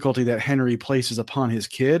intentional difficulty that Henry places upon his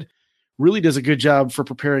kid really does a good job for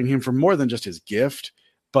preparing him for more than just his gift,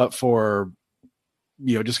 but for,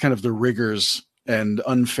 just kind of the rigors and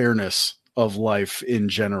unfairness of life in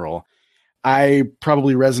general. I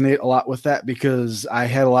probably resonate a lot with that because I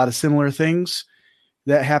had a lot of similar things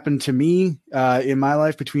that happened to me in my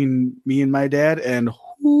life between me and my dad. And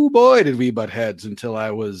oh boy, did we butt heads until I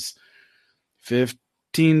was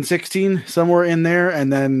 15, 16, somewhere in there.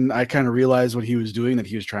 And then I kind of realized what he was doing, that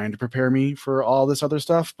he was trying to prepare me for all this other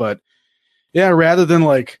stuff. But yeah, rather than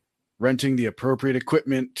like renting the appropriate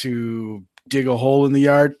equipment to dig a hole in the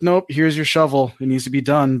yard, nope, here's your shovel. It needs to be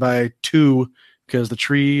done by 2 because the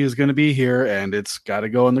tree is going to be here and it's got to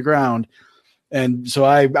go in the ground. And so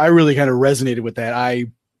I really kind of resonated with that.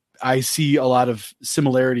 I see a lot of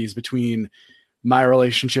similarities between my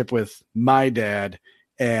relationship with my dad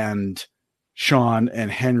and Sean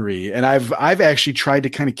and Henry. And I've actually tried to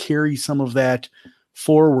kind of carry some of that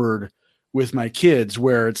forward with my kids,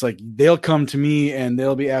 where it's like, they'll come to me and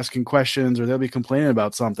they'll be asking questions or they'll be complaining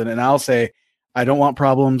about something. And I'll say, I don't want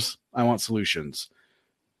problems. I want solutions.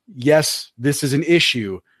 Yes, this is an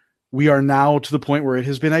issue. We are now to the point where it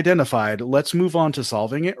has been identified. Let's move on to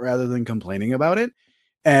solving it rather than complaining about it.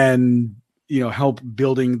 And, help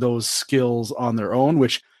building those skills on their own,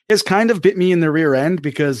 which has kind of bit me in the rear end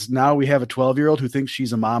because now we have a 12-year-old who thinks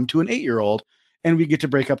she's a mom to an 8-year-old, and we get to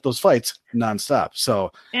break up those fights nonstop.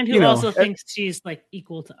 So, and who also thinks she's like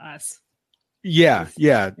equal to us. Yeah.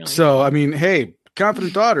 Really so, fun. I mean, hey,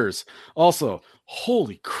 confident daughters also,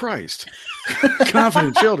 holy Christ,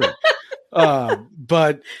 confident children.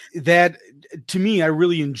 But that, to me, I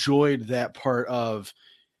really enjoyed that part of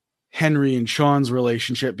Henry and Sean's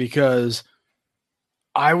relationship because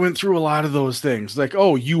I went through a lot of those things. Like,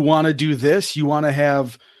 oh, you want to do this? You want to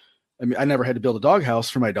have, I mean, I never had to build a doghouse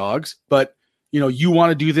for my dogs, but you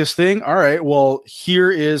want to do this thing? All right, well, here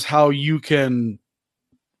is how you can,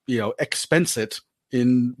 expense it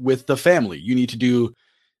with the family. You need to do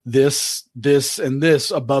this, and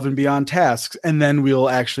this above and beyond tasks. And then we'll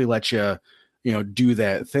actually let you, do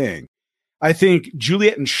that thing. I think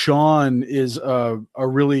Juliet and Sean is a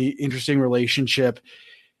really interesting relationship,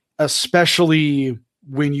 especially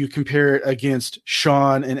when you compare it against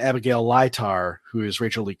Sean and Abigail Lytar, who is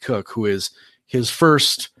Rachel Lee Cook, who is his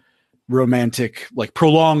first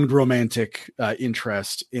prolonged romantic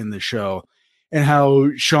interest in the show, and how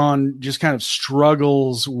Sean just kind of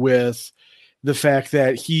struggles with the fact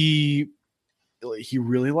that he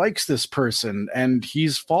really likes this person and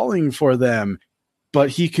he's falling for them, but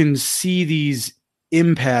he can see these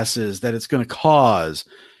impasses that it's going to cause,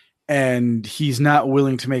 and he's not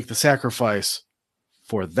willing to make the sacrifice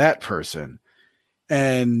for that person.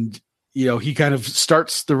 And, he kind of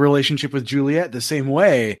starts the relationship with Juliet the same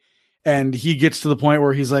way. And he gets to the point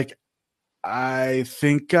where he's like, I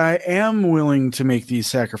think I am willing to make these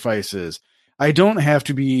sacrifices. I don't have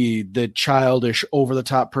to be the childish, over the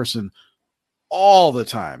top person all the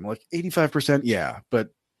time. Like 85%. Yeah. But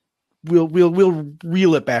we'll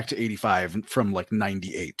reel it back to 85 from like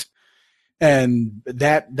 98. And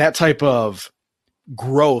that type of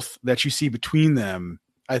growth that you see between them,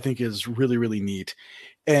 I think is really, really neat.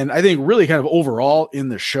 And I think really kind of overall in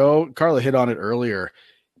the show, Carla hit on it earlier,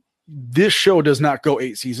 this show does not go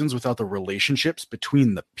 8 seasons without the relationships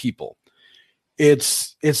between the people.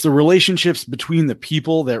 It's the relationships between the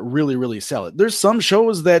people that really, really sell it. There's some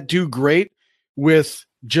shows that do great with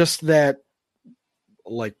just that,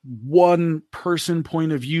 like, one person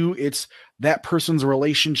point of view. It's that person's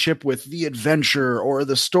relationship with the adventure or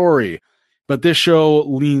the story. But this show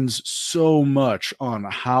leans so much on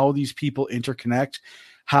how these people interconnect,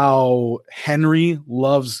 how Henry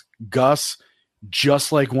loves Gus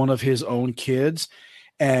just like one of his own kids,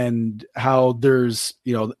 and how there's,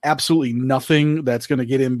 absolutely nothing that's going to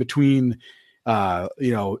get in between,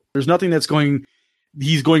 there's nothing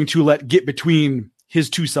he's going to let get between his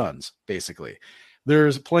two sons, basically.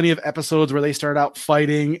 There's plenty of episodes where they start out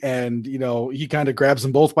fighting and, he kind of grabs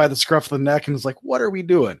them both by the scruff of the neck and is like, what are we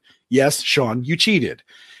doing? Yes, Sean, you cheated.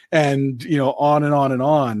 And, on and on and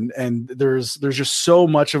on. And there's just so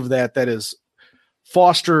much of that is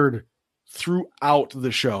fostered throughout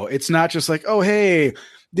the show. It's not just like, oh, hey,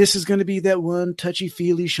 this is going to be that one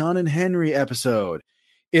touchy-feely Sean and Henry episode.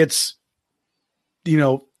 It's,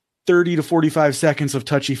 30 to 45 seconds of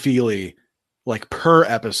touchy-feely, like, per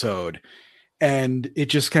episode. And it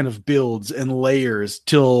just kind of builds and layers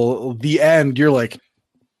till the end. You're like,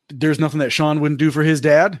 there's nothing that Sean wouldn't do for his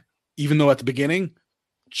dad, even though at the beginning,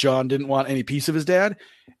 Sean didn't want any piece of his dad,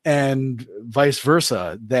 and vice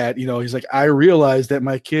versa. That, he's like, I realize that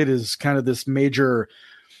my kid is kind of this major,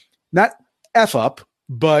 not F up,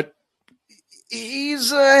 but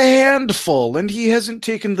he's a handful and he hasn't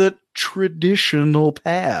taken the traditional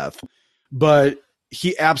path, but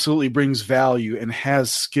he absolutely brings value and has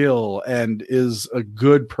skill and is a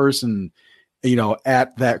good person,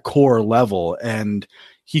 at that core level. And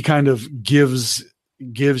he kind of gives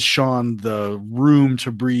Sean the room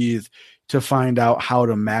to breathe, to find out how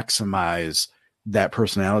to maximize that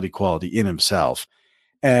personality quality in himself.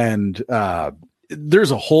 And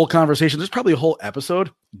there's a whole conversation. There's probably a whole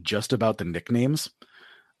episode just about the nicknames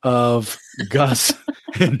of Gus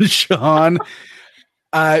and Sean.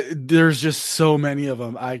 There's just so many of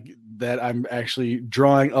them that I'm actually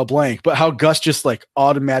drawing a blank, but how Gus just like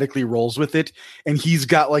automatically rolls with it. And he's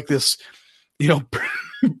got like this,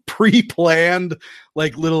 pre-planned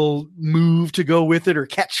like little move to go with it or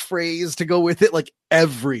catchphrase to go with it, like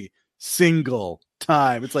every single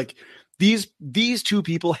time. It's like these two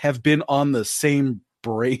people have been on the same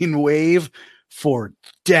brainwave for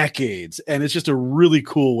decades, and it's just a really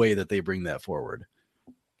cool way that they bring that forward.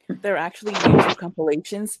 There are actually YouTube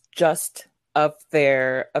compilations just of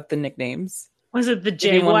the nicknames. Was it the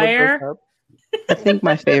Jaguar? I think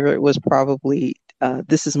my favorite was probably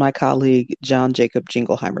this is my colleague John Jacob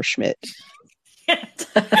Jingleheimer Schmidt. I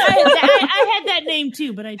had that name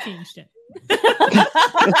too, but I changed it.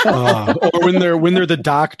 Or when they're the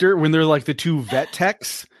doctor, when they're like the two vet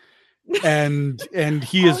techs, and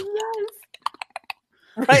he is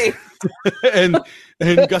right. and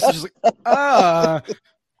Gus is just like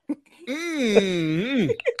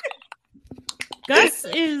Gus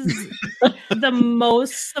is the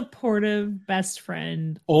most supportive best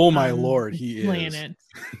friend. Oh my lord, he planet.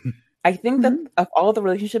 is. I think that of all the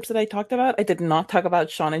relationships that I talked about, I did not talk about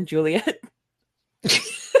Sean and Juliet.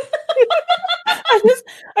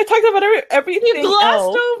 I talked about everything. You glossed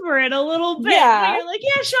else. over it a little bit. Yeah, you're like,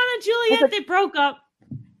 yeah, Sean and Juliet, they broke up.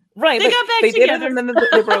 Right, they got back together. Did it, and then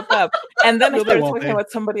they broke up, and then I started talking about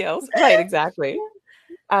somebody else. Right, exactly.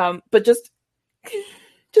 But just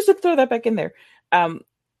to throw that back in there,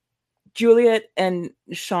 Juliet and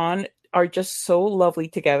Sean are just so lovely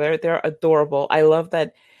together. They're adorable. I love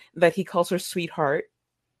that he calls her sweetheart.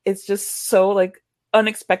 It's just so like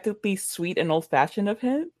unexpectedly sweet and old fashioned of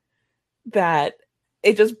him that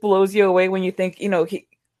it just blows you away when you think,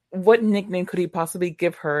 what nickname could he possibly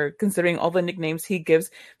give her, considering all the nicknames he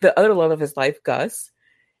gives the other love of his life, Gus.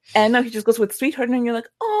 And now he just goes with sweetheart, and you're like,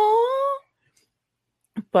 oh.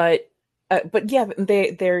 But yeah,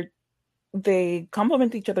 they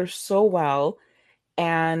complement each other so well,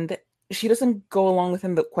 and she doesn't go along with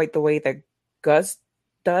him quite the way that Gus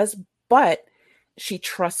does, but she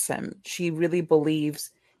trusts him. She really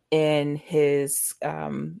believes in his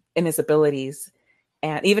abilities,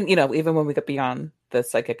 and even when we get beyond the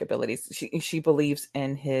psychic abilities, she believes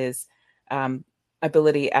in his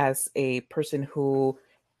ability as a person who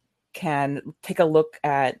can take a look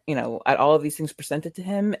at at all of these things presented to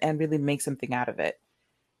him and really make something out of it.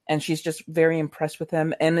 And she's just very impressed with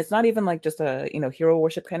him. And it's not even like just a hero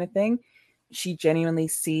worship kind of thing. She genuinely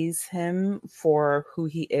sees him for who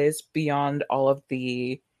he is beyond all of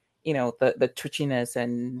the the twitchiness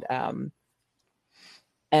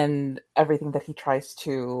and everything that he tries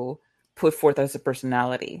to put forth as a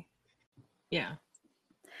personality. Yeah.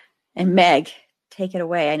 And Meg, take it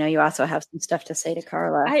away. I know you also have some stuff to say to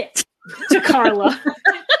Carla. To Carla. No,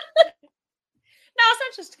 it's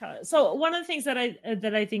not just Carla. So one of the things that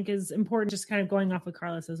I think is important, just kind of going off what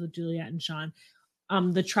Carla says with Juliet and Sean,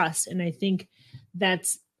 the trust. And I think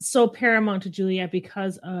that's so paramount to Juliet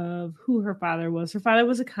because of who her father was. Her father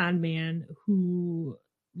was a con man who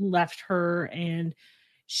left her, and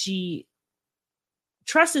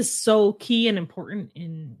trust is so key and important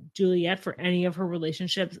in Juliet for any of her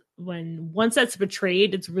relationships. Once that's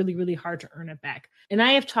betrayed, it's really, really hard to earn it back. And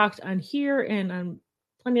I have talked on here and on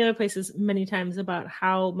plenty of other places many times about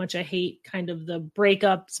how much I hate kind of the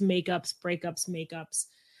breakups, makeups,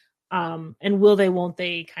 and will they, won't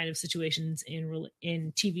they kind of situations in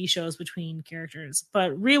TV shows between characters.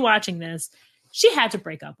 But rewatching this, she had to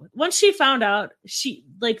break up with. Once she found out,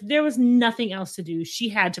 there was nothing else to do. She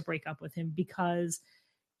had to break up with him because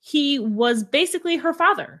he was basically her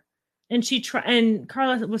father. And and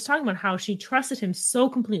Carla was talking about how she trusted him so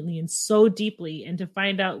completely and so deeply, and to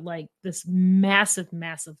find out like this massive,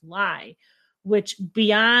 massive lie, which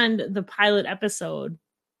beyond the pilot episode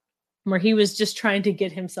where he was just trying to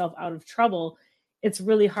get himself out of trouble, it's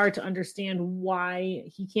really hard to understand why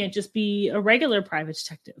he can't just be a regular private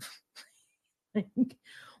detective.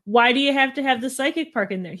 Why do you have to have the psychic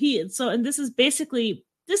part in there? This is basically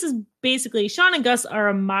Sean and Gus are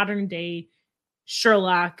a modern day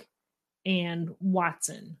Sherlock and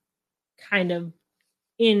Watson, kind of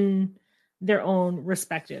in their own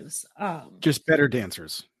respectives. Just better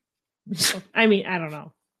dancers. I mean, I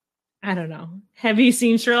don't know. Have you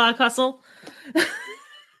seen Sherlock Hustle?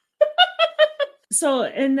 So,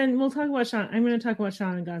 and then we'll talk about Sean. I'm going to talk about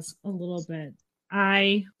Sean and Gus a little bit.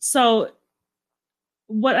 I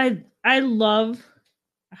love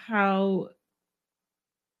how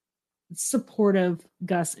supportive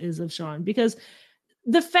Gus is of Sean, because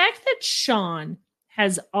the fact that Sean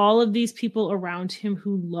has all of these people around him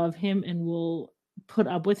who love him and will put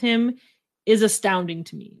up with him is astounding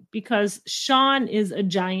to me, because Sean is a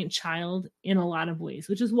giant child in a lot of ways,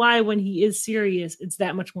 which is why when he is serious, it's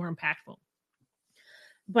that much more impactful.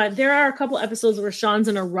 But there are a couple episodes where Sean's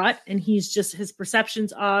in a rut and his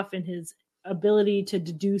perception's off and his ability to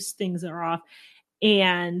deduce things are off.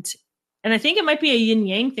 And I think it might be a yin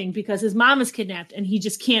yang thing, because his mom is kidnapped and he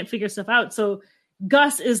just can't figure stuff out. So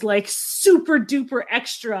Gus is like super duper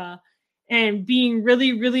extra and being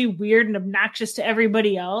really, really weird and obnoxious to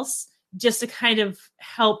everybody else, just to kind of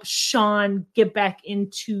help Sean get back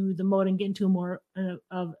into the mode and get into more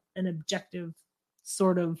of an objective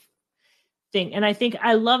sort of thing. And I think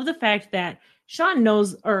I love the fact that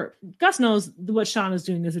Gus knows what Sean is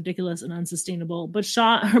doing is ridiculous and unsustainable, but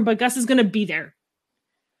Gus is going to be there.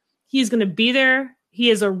 He's going to be there he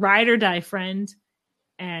is a ride or die friend,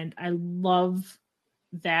 and I love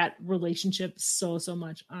that relationship so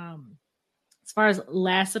much. As far as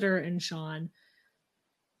Lassiter and Sean,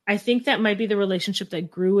 I think that might be the relationship that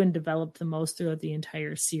grew and developed the most throughout the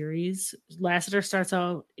entire series. Lassiter starts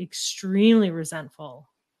out extremely resentful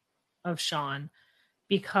of Sean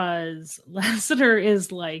because Lassiter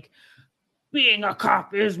is like, being a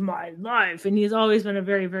cop is my life. And he's always been a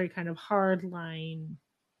very, very kind of hard line,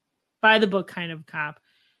 by the book kind of cop.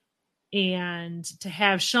 And to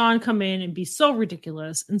have Sean come in and be so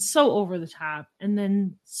ridiculous and so over the top and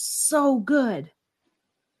then so good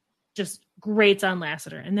just grates on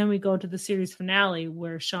Lassiter. And then we go to the series finale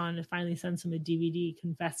where Sean finally sends him a DVD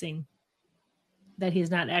confessing that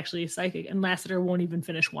he's not actually a psychic, and Lassiter won't even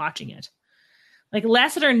finish watching it. Like,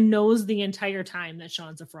 Lassiter knows the entire time that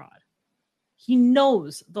Sean's a fraud. He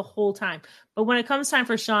knows the whole time. But when it comes time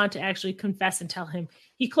for Sean to actually confess and tell him,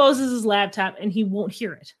 he closes his laptop and he won't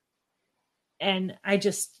hear it. And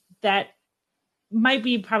that might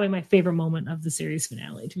be probably my favorite moment of the series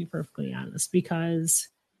finale, to be perfectly honest, because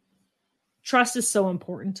trust is so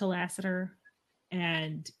important to Lassiter,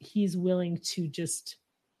 and he's willing to just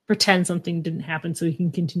pretend something didn't happen so he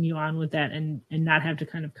can continue on with that and not have to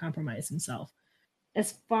kind of compromise himself.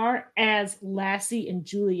 As far as Lassie and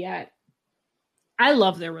Juliet, I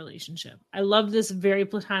love their relationship. I love this very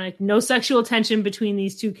platonic, no sexual tension between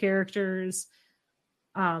these two characters.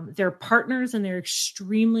 They're partners and they're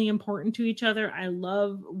extremely important to each other. I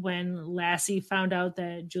love when Lassie found out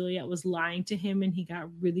that Juliet was lying to him and he got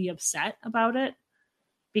really upset about it,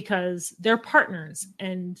 because they're partners.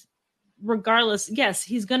 And regardless, yes,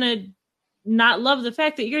 he's going to not love the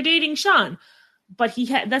fact that you're dating Sean, but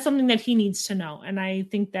that's something that he needs to know. And I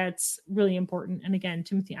think that's really important. And again,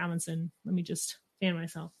 Timothy Amundsen, let me just fan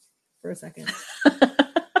myself for a second.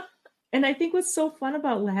 And I think what's so fun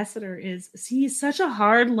about Lassiter is he's such a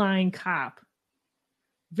hard-line cop,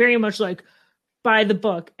 very much like by the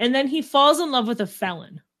book. And then he falls in love with a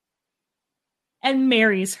felon and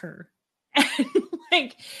marries her.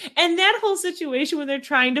 And that whole situation when they're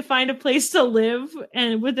trying to find a place to live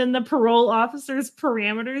and within the parole officer's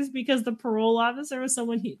parameters, because the parole officer was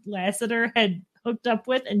someone Lassiter had hooked up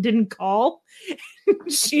with and didn't call.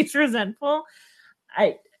 She's resentful.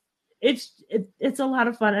 It's a lot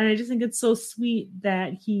of fun, and I just think it's so sweet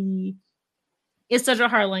that he is such a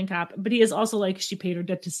hardline cop, but he is also like, she paid her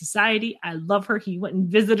debt to society. I love her. He went and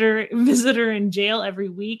visit her in jail every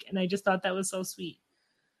week, and I just thought that was so sweet.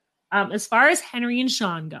 As far as Henry and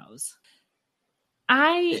Sean goes,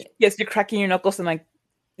 yes, you're cracking your knuckles and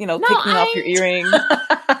taking off your earring.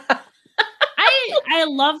 I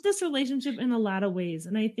love this relationship in a lot of ways,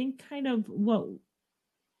 and I think kind of what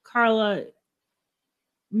Carla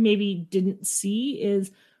maybe didn't see is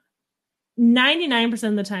 99%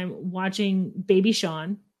 of the time watching baby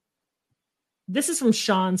Sean, this is from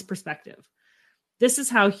Sean's perspective. This is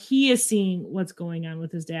how he is seeing what's going on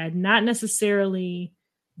with his dad, not necessarily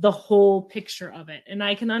the whole picture of it. And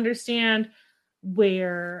I can understand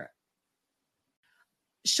where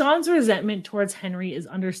Sean's resentment towards Henry is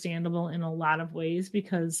understandable in a lot of ways,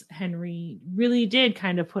 because Henry really did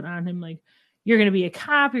kind of put on him like, you're going to be a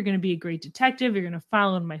cop, you're going to be a great detective, you're going to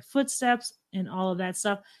follow in my footsteps and all of that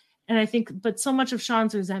stuff. And I think, but so much of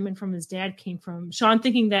Sean's resentment from his dad came from Sean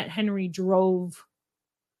thinking that Henry drove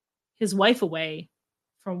his wife away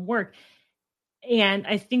from work. And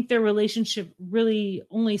I think their relationship really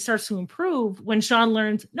only starts to improve when Sean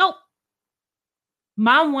learns, nope,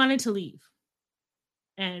 mom wanted to leave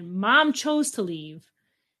and mom chose to leave.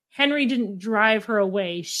 Henry didn't drive her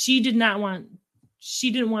away. She didn't want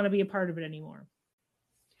to be a part of it anymore.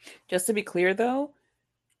 Just to be clear, though,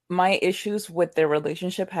 my issues with their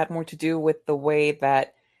relationship had more to do with the way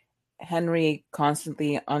that Henry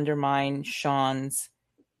constantly undermined Sean's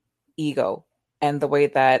ego, and the way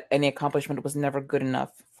that any accomplishment was never good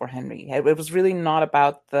enough for Henry. It was really not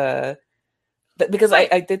about because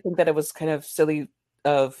I did think that it was kind of silly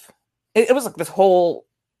it was like this whole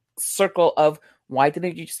circle of, why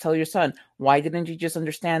didn't you just tell your son? Why didn't you just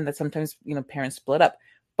understand that sometimes, parents split up?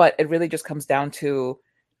 But it really just comes down to,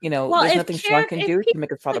 there's nothing Sean can do to make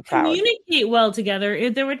his father proud. Communicate well together,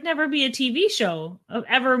 there would never be a TV show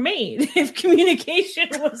ever made if communication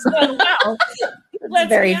was done well. That's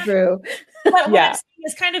very true. What I'm saying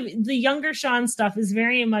is kind of the younger Sean stuff is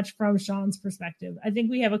very much from Sean's perspective. I think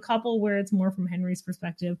we have a couple where it's more from Henry's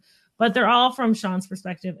perspective, but they're all from Sean's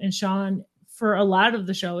perspective. And Sean, for a lot of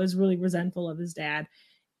the show, is really resentful of his dad.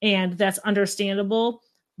 And that's understandable,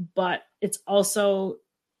 but it's also,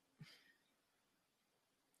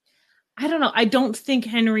 I don't know. I don't think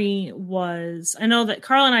Henry was. I know that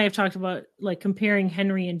Carl and I have talked about like comparing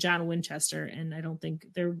Henry and John Winchester, and I don't think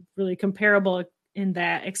they're really comparable in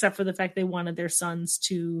that, except for the fact they wanted their sons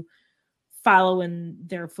to follow in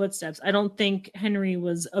their footsteps. I don't think Henry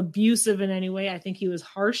was abusive in any way. I think he was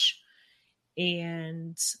harsh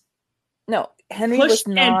and No, Henry was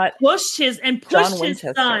not pushed his John his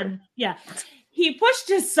Winchester. son. Yeah, he pushed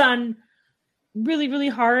his son really, really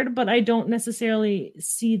hard, but I don't necessarily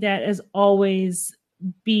see that as always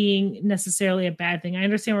being necessarily a bad thing. I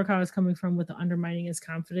understand where Kyle is coming from with the undermining his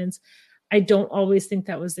confidence. I don't always think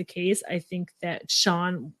that was the case. I think that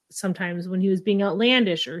Sean, sometimes when he was being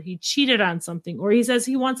outlandish or he cheated on something, or he says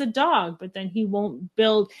he wants a dog, but then he won't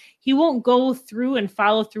go through and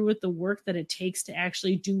follow through with the work that it takes to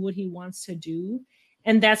actually do what he wants to do.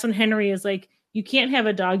 And that's when Henry is like, you can't have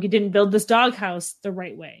a dog. You didn't build this doghouse the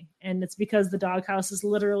right way. And it's because the doghouse is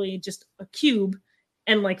literally just a cube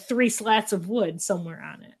and like 3 slats of wood somewhere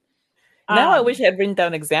on it. Now I wish I had written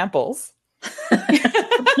down examples.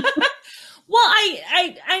 Well,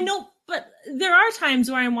 I know, but there are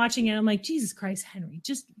times where I'm watching it. I'm like, Jesus Christ, Henry,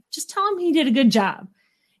 just tell him he did a good job.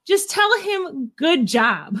 Just tell him good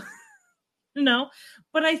job.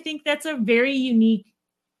 But I think that's a very unique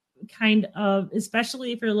kind of,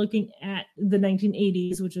 especially if you're looking at the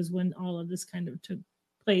 1980s, which is when all of this kind of took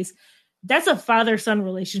place. That's a father-son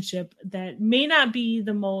relationship that may not be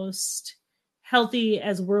the most healthy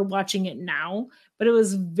as we're watching it now, but it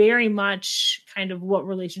was very much kind of what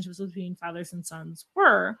relationships between fathers and sons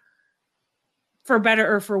were, for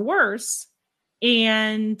better or for worse.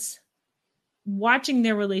 And watching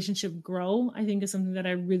their relationship grow, I think, is something that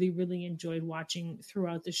I really, really enjoyed watching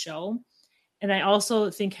throughout the show. And I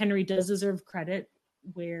also think Henry does deserve credit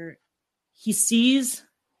where he sees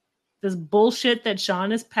this bullshit that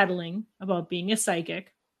Sean is peddling about being a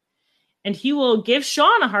psychic. And he will give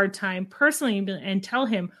Sean a hard time personally and tell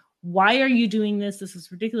him, why are you doing this? This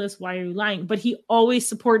is ridiculous. Why are you lying? But he always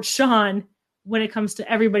supports Sean when it comes to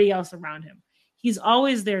everybody else around him. He's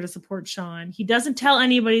always there to support Sean. He doesn't tell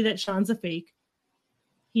anybody that Sean's a fake.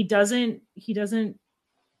 He doesn't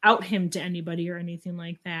out him to anybody or anything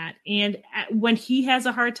like that. And when he has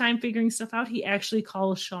a hard time figuring stuff out, he actually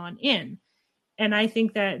calls Sean in. And I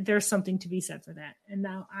think that there's something to be said for that. And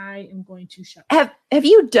now I am going to shut up. Have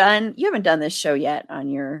you haven't done this show yet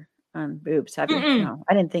on boobs, have you? Mm-mm. No,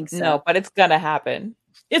 I didn't think so. No, but it's gonna happen.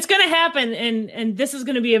 It's gonna happen, and this is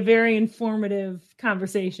gonna be a very informative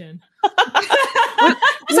conversation.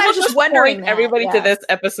 I was just wondering everybody to this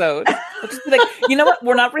episode. We'll just be like, you know what?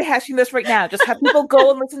 We're not rehashing this right now. Just have people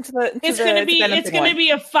go and listen to the. It's gonna be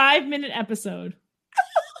a 5-minute episode.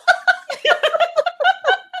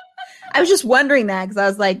 I was just wondering that because I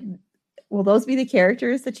was like, will those be the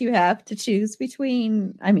characters that you have to choose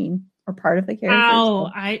between? I mean, or part of the characters? Oh,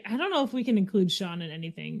 I don't know if we can include Sean in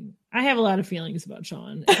anything. I have a lot of feelings about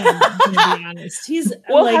Sean, if I'm gonna be honest. He's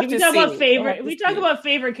like, if we talk about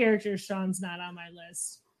favorite characters, Sean's not on my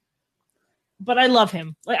list. But I love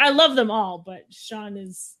him. Like, I love them all, but Sean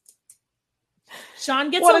gets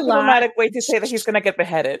what a dramatic way to say that he's gonna get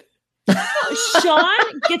beheaded.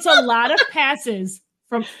 Sean gets a lot of passes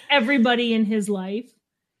from everybody in his life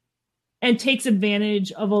and takes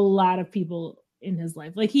advantage of a lot of people in his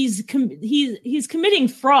life. Like he's committing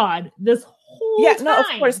fraud this whole time. No, of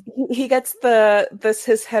course he gets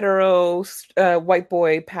his hetero white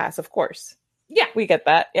boy pass, of course. Yeah, we get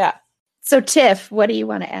that. Yeah. So Tiff, what do you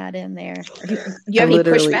want to add in there? Do you have any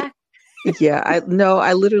pushback? Yeah, I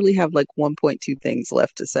literally have like 1.2 things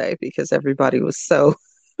left to say because everybody was so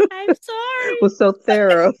I'm sorry. was so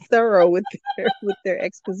thorough with their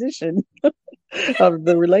exposition of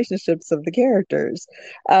the relationships of the characters.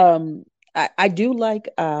 I do like,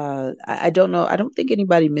 I don't know, I don't think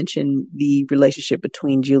anybody mentioned the relationship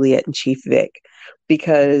between Juliet and Chief Vic,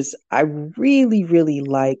 because I really, really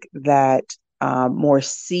like that more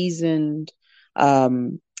seasoned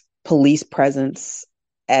police presence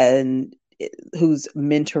and who's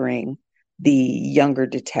mentoring the younger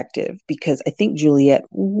detective, because I think Juliet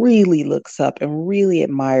really looks up and really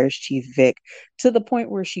admires Chief Vic to the point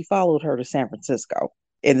where she followed her to San Francisco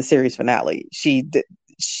in the series finale.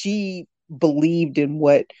 She believed in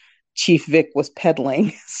what Chief Vic was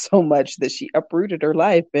peddling so much that she uprooted her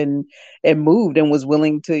life and moved and was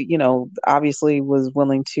willing to, obviously was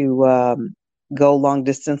willing to go long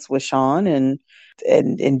distance with Sean and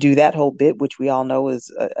do that whole bit, which we all know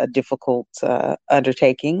is a difficult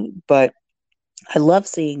undertaking. But I love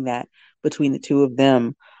seeing that between the two of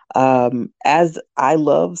them, as I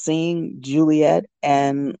love seeing Juliet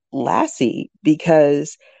and Lassie,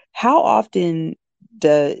 because how often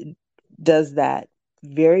does that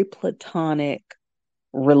very platonic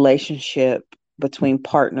relationship between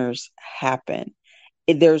partners happen.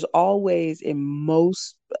 There's always in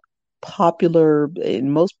most pop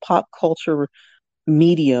culture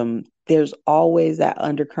medium, there's always that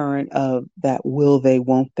undercurrent of that will they,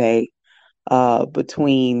 won't they,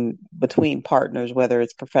 between partners, whether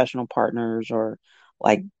it's professional partners or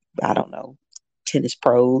like, I don't know, tennis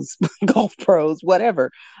pros, golf pros,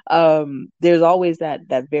 whatever. There's always that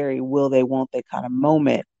very will they, won't they kind of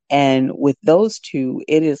moment. And with those two,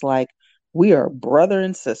 it is like we are brother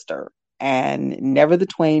and sister, and never the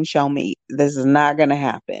twain shall meet. This is not going to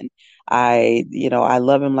happen. I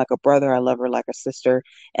love him like a brother. I love her like a sister,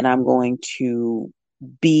 and I'm going to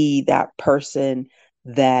be that person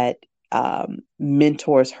that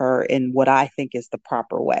mentors her in what I think is the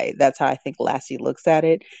proper way. That's how I think Lassie looks at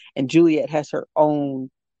it. And Juliet has her own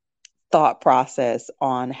thought process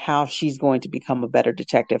on how she's going to become a better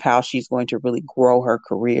detective, how she's going to really grow her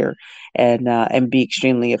career and be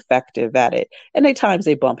extremely effective at it. And at times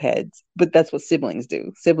they bump heads, but that's what siblings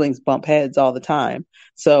do. Siblings bump heads all the time.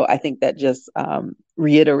 So I think that just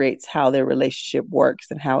reiterates how their relationship works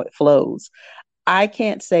and how it flows. I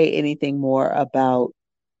can't say anything more about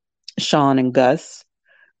Sean and Gus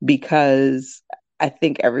because I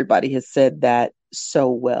think everybody has said that so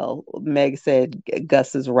well. Meg said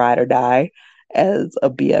Gus is ride or die as a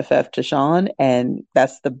BFF to Sean, and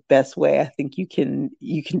that's the best way I think you can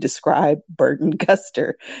describe Burton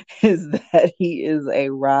Guster is that he is a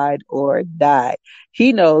ride or die.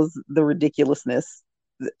 He knows the ridiculousness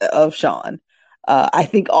of Sean. I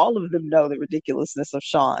think all of them know the ridiculousness of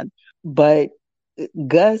Sean, but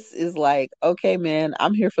Gus is like, okay, man,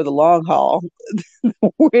 I'm here for the long haul.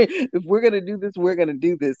 If we're gonna do this, we're gonna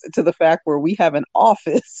do this. To the fact where we have an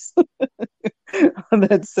office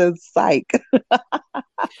that says Psych. Or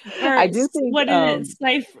I do think, what is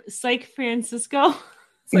it? Psych Francisco?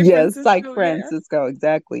 Yes, Francisco, Psych yeah. Francisco,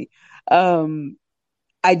 exactly.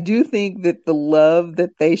 I do think that the love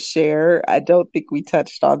that they share, I don't think we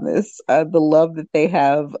touched on this, the love that they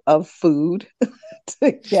have of food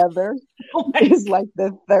together Oh my is like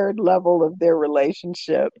the third level of their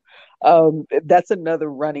relationship. That's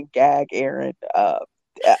another running gag, Aaron,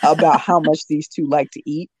 about how much these two like to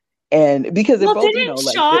eat. And because they're Well, both, didn't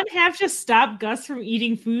Sean have to stop Gus from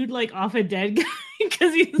eating food like off a dead guy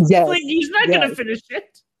because he's Yes, like he's not yes. gonna finish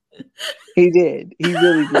it. He did. He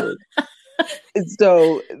really did.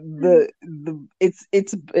 So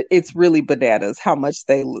it's really bananas how much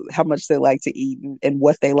they like to eat and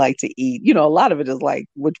what they like to eat. A lot of it is like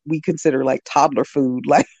what we consider like toddler food.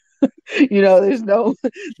 Like there's no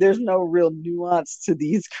real nuance to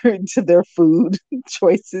to their food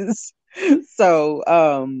choices. So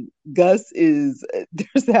Gus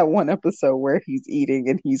there's that one episode where he's eating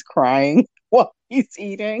and he's crying while he's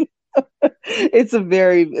eating. It's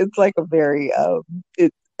like a very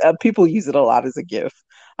people use it a lot as a GIF.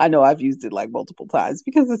 I know I've used it like multiple times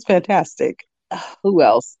because it's fantastic. Who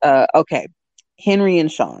else? Okay, Henry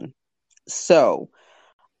and Sean. So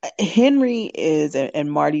Henry is,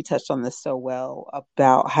 and Marty touched on this so well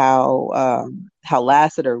about how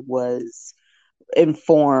Lassiter was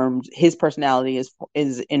informed. His personality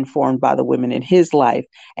is informed by the women in his life,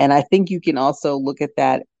 and I think you can also look at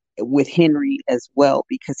that with Henry as well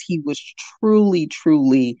because he was truly,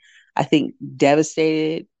 I think,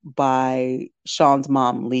 devastated by Sean's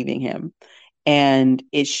mom leaving him, and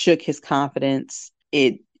it shook his confidence.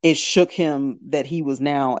 It shook him that he was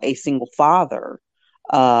now a single father,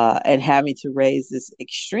 and having to raise this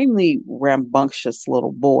extremely rambunctious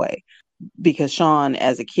little boy because Sean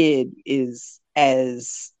as a kid is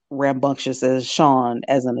as rambunctious as Sean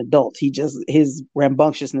as an adult. His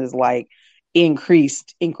rambunctiousness like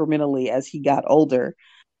increased incrementally as he got older.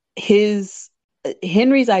 His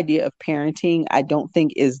Henry's idea of parenting, I don't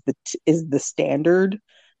think is the standard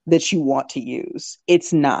that you want to use.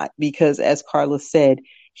 It's not because, as Carla said,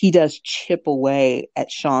 he does chip away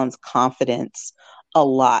at Sean's confidence a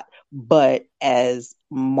lot. But as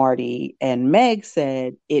Marty and Meg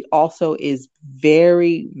said, it also is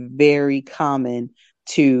very, very common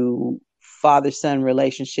to father-son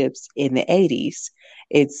relationships in the 80s.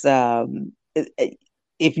 It's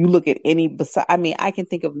if you look at I can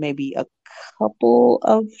think of maybe a couple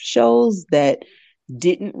of shows that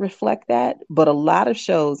didn't reflect that, but a lot of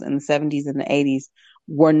shows in the 70s and the 80s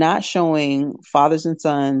were not showing fathers and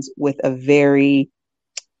sons with a very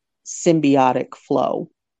symbiotic flow.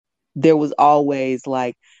 There was always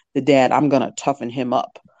like the dad, I'm going to toughen him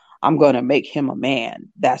up. I'm going to make him a man.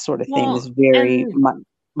 That sort of thing is very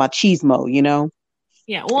machismo,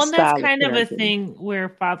 Yeah, well, and that's style of kind of a parenting. thing where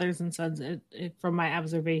fathers and sons, from my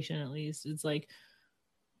observation at least, it's like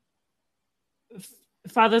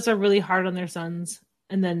fathers are really hard on their sons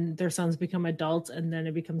and then their sons become adults, and then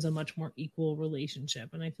it becomes a much more equal relationship.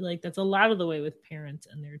 And I feel like that's a lot of the way with parents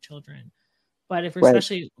and their children. But if we're Right.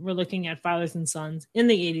 especially we're looking at fathers and sons in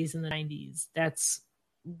the 80s and the 90s, that's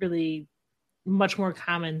really much more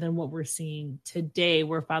common than what we're seeing today,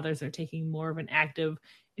 where fathers are taking more of an active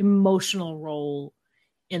emotional role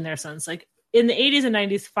in their sons. Like in the 80s and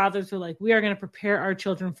 90s, fathers were like, we are going to prepare our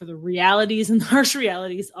children for the realities and the harsh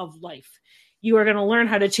realities of life. You are going to learn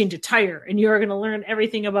how to change a tire, and you are going to learn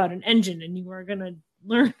everything about an engine, and you are going to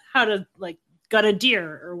learn how to like gut a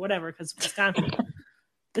deer or whatever, because Wisconsin.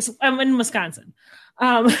 I'm in Wisconsin.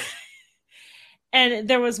 And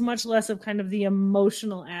there was much less of kind of the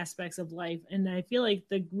emotional aspects of life. And I feel like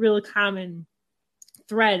the real common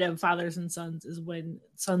thread of fathers and sons is when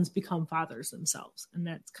sons become fathers themselves. And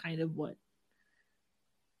that's kind of what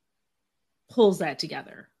pulls that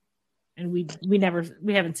together. And we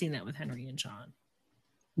haven't seen that with Henry and Sean.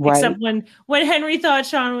 Right. Except when Henry thought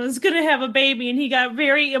Sean was going to have a baby, and he got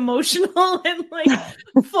very emotional and like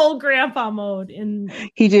full grandpa mode. And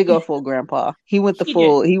he did go full grandpa. He went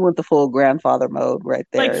the full grandfather mode right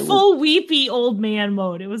there. Like full weepy old man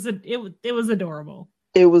mode. It was adorable.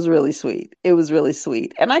 It was really sweet. It was really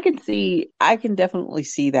sweet. And I can definitely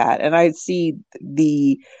see that. And I see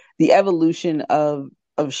the evolution of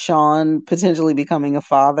Sean potentially becoming a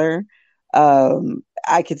father.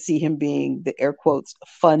 I could see him being the air quotes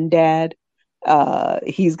fun dad.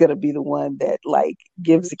 He's gonna be the one that like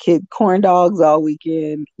gives the kid corn dogs all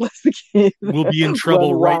weekend. Lets the kid We'll be in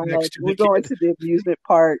trouble right wild. next to We're the going kid. to the amusement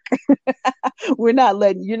park. We're not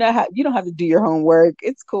letting you don't have to do your homework.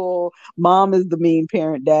 It's cool. Mom is the mean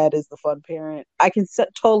parent. Dad is the fun parent. I can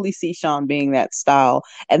totally see Sean being that style,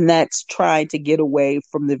 and that's trying to get away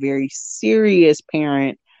from the very serious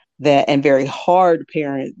parent and very hard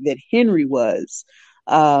parent that Henry was.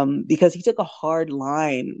 Because he took a hard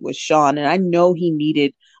line with Sean, and I know he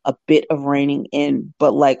needed a bit of reining in,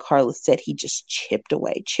 but like Carla said, he just chipped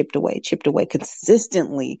away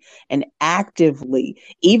consistently and actively.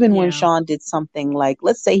 Even when Sean did something like,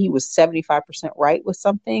 let's say he was 75% right with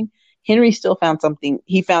something, Henry still found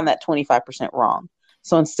that 25% wrong.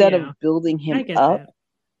 So instead of building him up,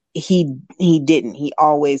 he didn't. He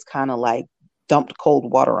always kind of like dumped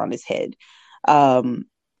cold water on his head.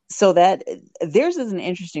 So that theirs is an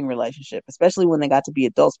interesting relationship, especially when they got to be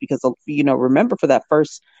adults, because, remember for that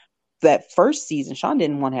first season, Sean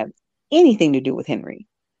didn't want to have anything to do with Henry.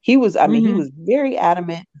 He was very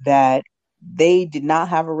adamant that they did not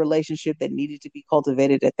have a relationship that needed to be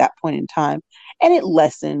cultivated at that point in time. And it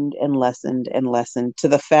lessened and lessened and lessened to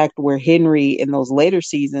the fact where Henry in those later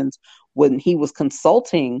seasons, when he was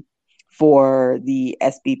consulting for the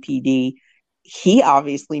SBPD, he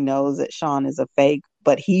obviously knows that Sean is a fake,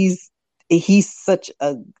 but he's such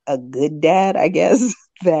a good dad, I guess,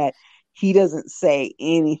 that he doesn't say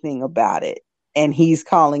anything about it. And he's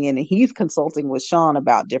calling in and he's consulting with Sean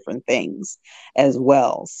about different things as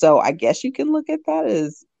well. So I guess you can look at that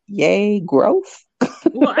as yay, growth.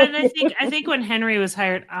 Well, and I think when Henry was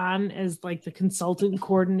hired on as like the consultant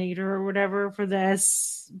coordinator or whatever for the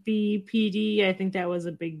SBPD, I think that was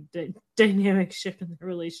a big dynamic shift in the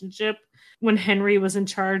relationship when Henry was in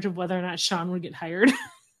charge of whether or not Sean would get hired.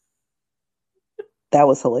 That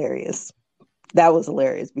was hilarious.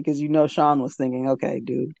 Because Sean was thinking, okay,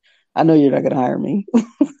 dude, I know you're not going to hire me.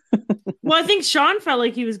 Well, I think Sean felt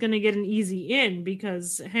like he was going to get an easy in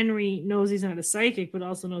because Henry knows he's not a psychic, but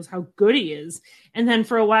also knows how good he is. And then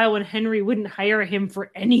for a while when Henry wouldn't hire him for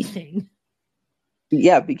anything.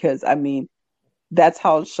 Yeah, because, that's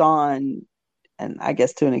how Sean, and I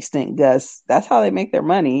guess to an extent Gus, that's how they make their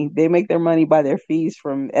money. They make their money by their fees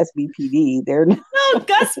from SBPD. No,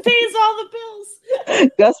 Gus pays all the bills.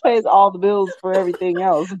 Gus pays all the bills for everything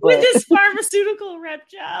else. But with his pharmaceutical rep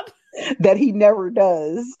job. That he never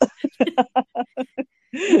does.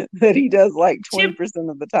 That he does like 20%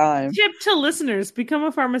 of the time. Tip to listeners, become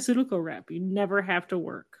a pharmaceutical rep. You never have to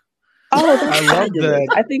work. Oh, I love that.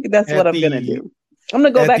 I think that's what I'm going to do. I'm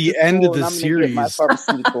going to go back to the end of the series. Get my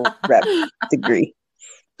pharmaceutical rep degree.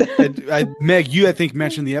 Meg, you I think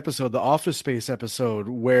mentioned the Office Space episode,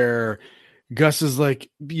 where Gus is like,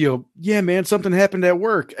 yeah, man, something happened at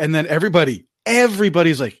work, and then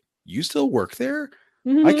everybody's like, you still work there?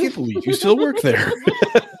 Mm-hmm. I can't believe you still work there.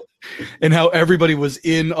 And how everybody was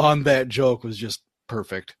in on that joke was just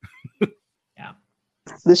perfect. Yeah.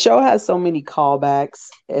 The show has so many callbacks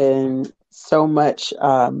and so much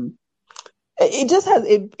it just has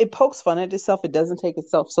it pokes fun at itself. It doesn't take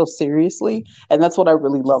itself so seriously, and that's what I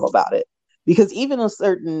really love about it, because even in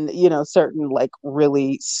certain like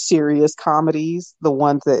really serious comedies, the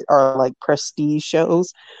ones that are like prestige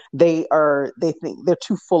shows, they think they're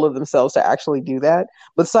too full of themselves to actually do that.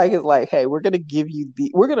 But Psych is like, hey, we're gonna give you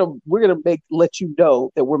we're gonna let you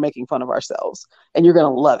know that we're making fun of ourselves, and you're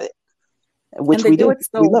gonna love it, And which they we do do. it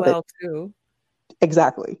so We love it. well too.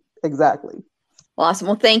 Exactly. Well, awesome.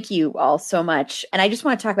 Well, thank you all so much. And I just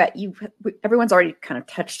want to talk about you. Everyone's already kind of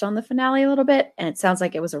touched on the finale a little bit, and it sounds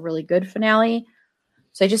like it was a really good finale.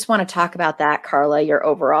 So I just want to talk about that, Carla, your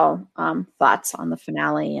overall thoughts on the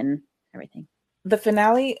finale and everything. The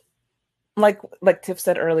finale, like Tiff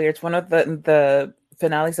said earlier, it's one of the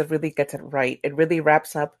finales that really gets it right. It really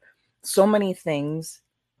wraps up so many things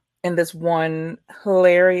in this one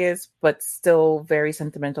hilarious but still very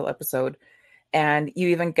sentimental episode. And you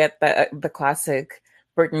even get the classic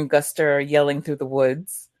Burton Guster yelling through the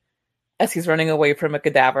woods as he's running away from a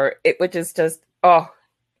cadaver, which is just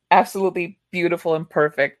absolutely beautiful and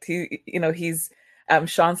perfect. He's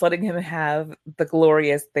Sean's letting him have the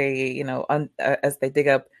glory as they as they dig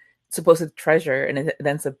up supposed treasure, and it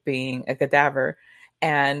ends up being a cadaver,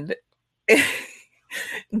 and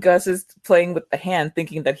Gus is playing with the hand,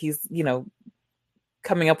 thinking that he's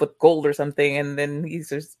coming up with gold or something, and then he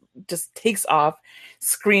just takes off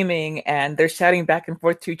screaming, and they're shouting back and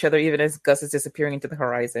forth to each other even as Gus is disappearing into the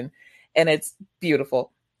horizon, and it's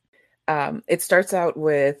beautiful. It starts out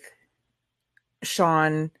with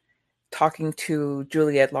Sean talking to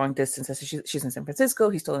Juliet long distance as she's in San Francisco,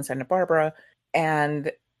 he's still in Santa Barbara,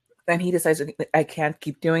 and then he decides, I can't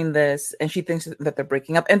keep doing this, and she thinks that they're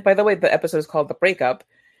breaking up. And by the way, the episode is called The Breakup,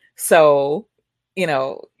 so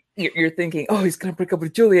you're thinking, oh, he's gonna break up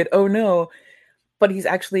with Juliet, oh no, but he's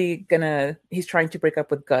trying to break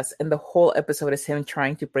up with Gus, and the whole episode is him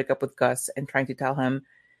trying to break up with Gus and trying to tell him,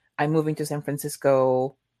 I'm moving to San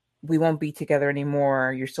Francisco, we won't be together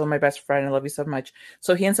anymore, you're still my best friend, I love you so much.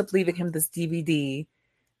 So he ends up leaving him this DVD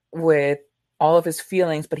with all of his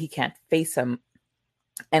feelings, but he can't face them.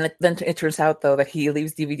 And then it turns out, though, that he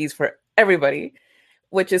leaves DVDs for everybody,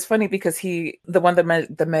 which is funny because the one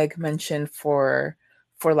that Meg mentioned for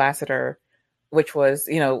Lassiter, which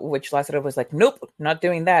Lassiter was like, nope, not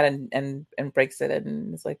doing that, and breaks it,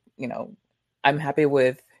 and it's like, I'm happy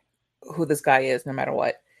with who this guy is no matter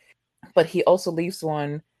what. But he also leaves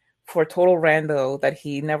one for a total rando that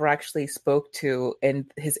he never actually spoke to in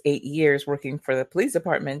his 8 years working for the police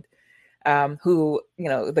department, who,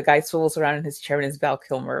 the guy swivels around in his chair and is Val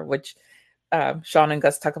Kilmer, which Sean and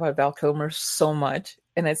Gus talk about Val Kilmer so much.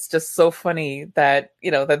 And it's just so funny that,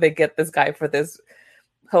 that they get this guy for this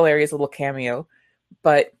hilarious little cameo.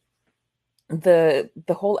 But the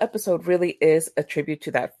whole episode really is a tribute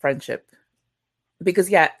to that friendship. Because,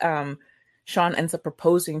 Sean ends up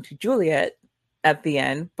proposing to Juliet at the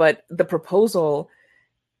end, but the proposal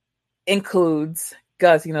includes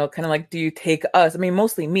Gus, kind of like, do you take us? I mean,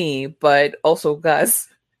 mostly me, but also Gus.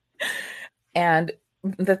 And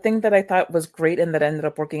the thing that I thought was great and that ended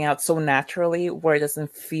up working out so naturally, where it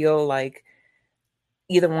doesn't feel like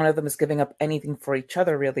either one of them is giving up anything for each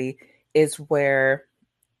other, really, is where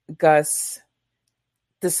Gus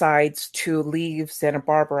decides to leave Santa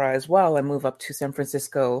Barbara as well and move up to San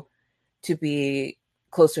Francisco to be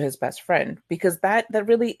close to his best friend, because that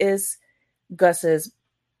really is Gus's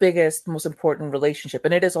biggest, most important relationship.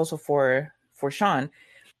 And it is also for Sean.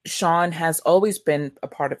 Sean has always been a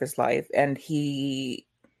part of his life, and he,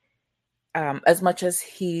 as much as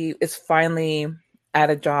he is finally at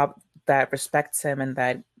a job that respects him and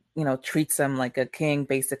that, treats him like a king,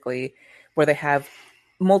 basically, where they have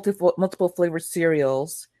multiple flavored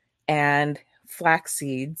cereals and flax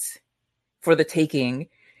seeds for the taking,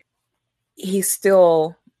 he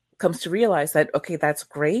still comes to realize that, okay, that's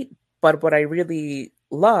great, but what I really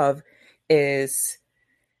love is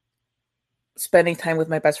spending time with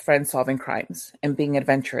my best friend, solving crimes and being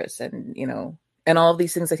adventurous, and and all of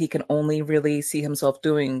these things that he can only really see himself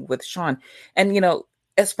doing with Sean. And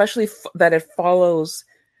especially that it follows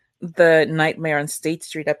the Nightmare on State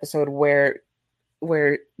Street episode where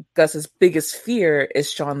Gus's biggest fear is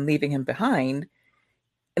Sean leaving him behind,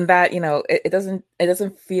 and that it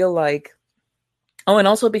doesn't feel like, oh, and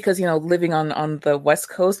also because living on the West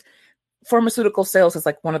Coast, pharmaceutical sales is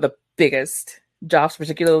like one of the biggest jobs,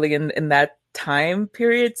 particularly in that time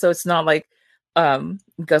period. So it's not like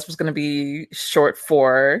Gus was going to be short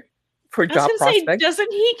for job prospects.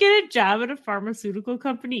 Doesn't he get a job at a pharmaceutical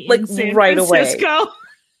company like in San right Francisco? Away.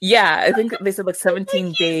 Yeah, I think they said like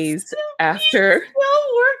 17 days after. He's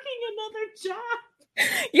still working another job.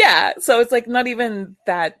 Yeah, so it's like not even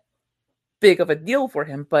that big of a deal for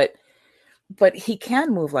him, but he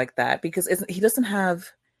can move like that because he doesn't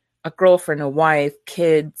have a girlfriend, a wife,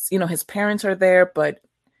 kids. You know, his parents are there, but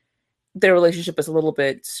their relationship is a little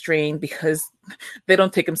bit strained because they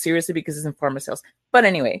don't take him seriously because he's in pharma sales. But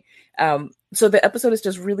anyway, so the episode is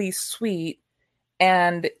just really sweet.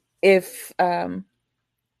 And if,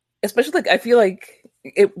 especially like, I feel like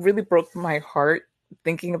it really broke my heart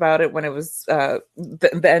thinking about it when it was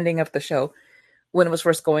the ending of the show, when it was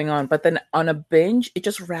first going on. But then on a binge, it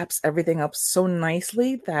just wraps everything up so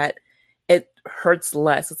nicely that it hurts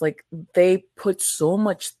less. It's like they put so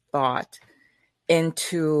much thought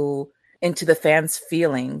into the fans'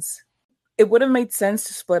 feelings. It would have made sense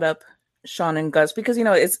to split up Sean and Gus because, you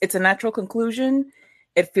know, it's a natural conclusion.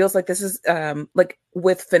 It feels like this is like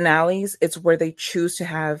with finales, it's where they choose to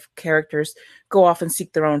have characters go off and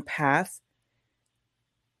seek their own path.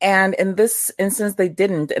 And in this instance, they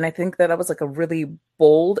didn't. And I think that was like a really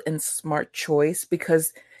bold and smart choice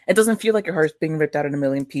because it doesn't feel like your heart's being ripped out in a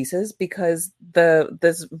million pieces because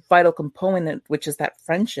this vital component, which is that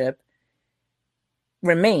friendship,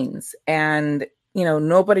 remains. And, you know,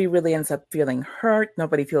 nobody really ends up feeling hurt.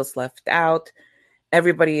 Nobody feels left out.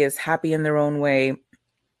 Everybody is happy in their own way.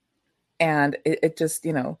 And it just,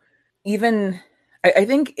 you know, even I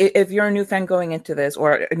think if you're a new fan going into this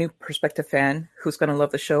or a new prospective fan who's going to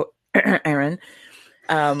love the show, Aaron,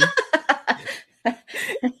 and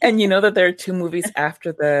you know that there are 2 movies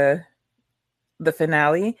after the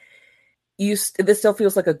finale, this still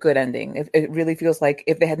feels like a good ending. It really feels like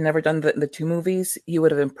if they had never done the 2 movies, you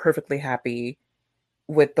would have been perfectly happy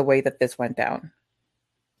with the way that this went down.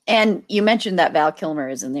 And you mentioned that Val Kilmer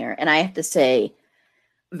is in there. And I have to say,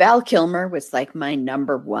 Val Kilmer was like my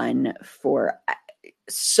number one for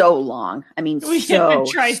so long. I mean, so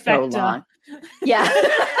long. Yeah.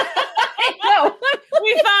 I know.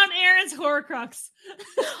 We found Aaron's Horcrux.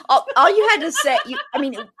 all you had to say,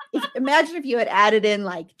 imagine if you had added in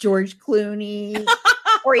like George Clooney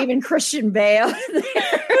or even Christian Bale. There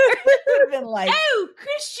would have been like, oh,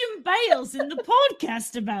 Christian Bale's in the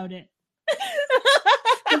podcast about it.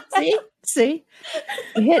 See,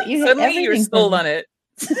 you hit suddenly everything. You're sold on it.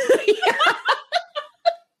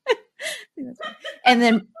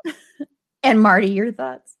 And Marty, your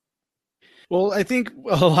thoughts? Well, I think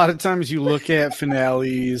a lot of times you look at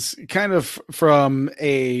finales kind of from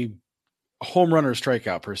a home run or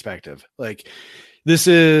strikeout perspective. Like this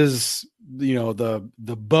is, you know, the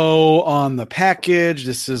bow on the package.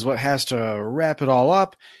 This is what has to wrap it all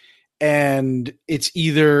up. And it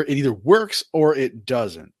either works or it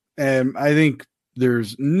doesn't. And I think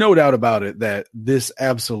there's no doubt about it that this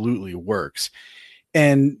absolutely works.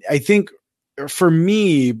 And I think for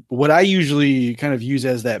me, what I usually kind of use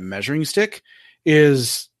as that measuring stick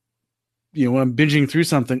is, you know, when I'm binging through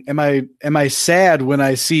something, am I sad when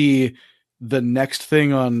I see the next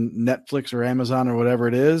thing on Netflix or Amazon or whatever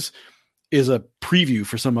it is a preview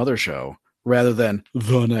for some other show rather than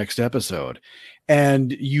the next episode?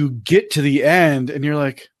 And you get to the end and you're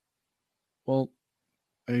like, well,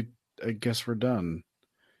 I guess we're done.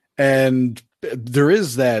 And there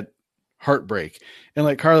is that heartbreak. And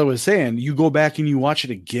like Carla was saying, you go back and you watch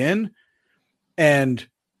it again and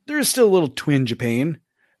there's still a little twinge of pain,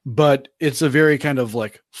 but it's a very kind of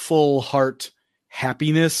like full heart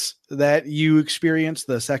happiness that you experience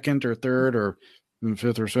the second or third or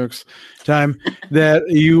fifth or sixth time that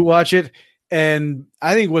you watch it. And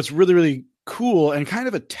I think what's really, really cool and kind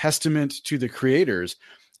of a testament to the creators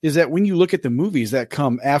is that when you look at the movies that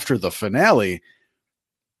come after the finale,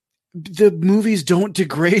 the movies don't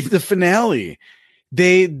degrade the finale.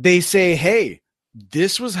 They say, hey,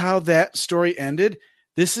 this was how that story ended.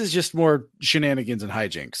 This is just more shenanigans and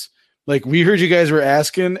hijinks. Like, we heard you guys were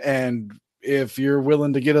asking, and if you're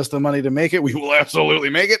willing to get us the money to make it, we will absolutely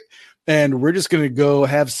make it. And we're just going to go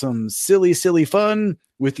have some silly, silly fun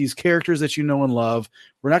with these characters that you know and love.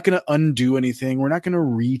 We're not going to undo anything. We're not going to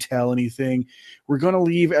retell anything. We're going to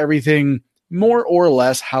leave everything more or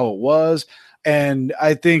less how it was. And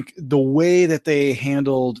I think the way that they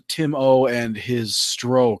handled Tim O and his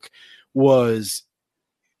stroke was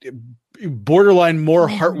borderline more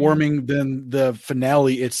heartwarming than the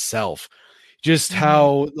finale itself. Just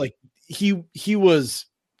how like he was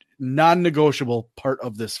non-negotiable part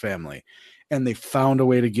of this family, and they found a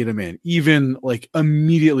way to get him in, even like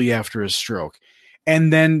immediately after his stroke.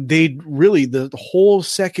 And then they really, the whole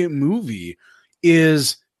second movie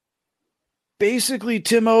is basically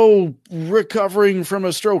Tim O recovering from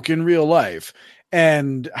a stroke in real life,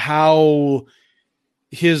 and how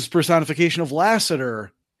his personification of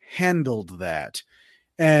Lassiter handled that.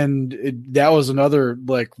 And that was another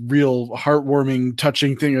like real heartwarming,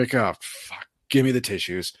 touching thing. Like, oh, fuck, give me the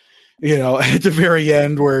tissues. at the very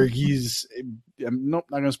end where he's, nope,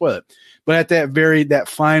 not going to spoil it, but at that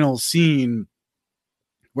final scene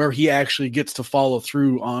where he actually gets to follow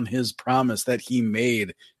through on his promise that he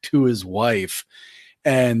made to his wife.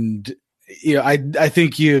 And, I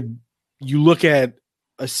think you look at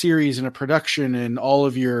a series and a production and all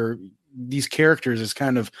of these characters as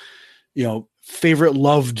kind of, favorite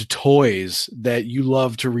loved toys that you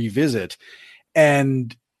love to revisit.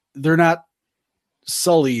 And they're not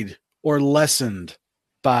sullied or lessened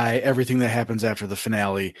by everything that happens after the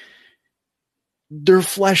finale. They're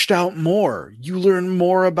fleshed out more. You learn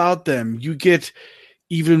more about them. You get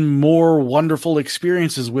even more wonderful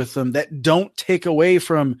experiences with them that don't take away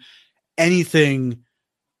from anything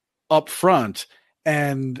up front.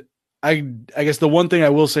 And I guess the one thing I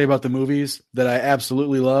will say about the movies that I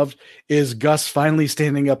absolutely loved is Gus finally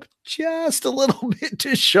standing up just a little bit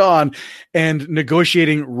to Sean and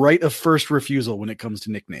negotiating right of first refusal when it comes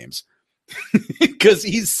to nicknames. Because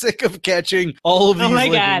he's sick of catching all of these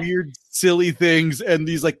weird, silly things. And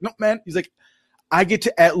he's like, no, man. He's like, I get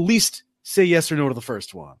to at least say yes or no to the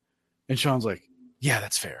first one. And Sean's like, yeah,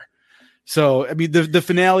 that's fair. So, I mean, the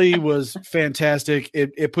finale was fantastic.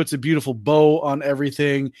 It puts a beautiful bow on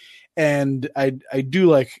everything. And I do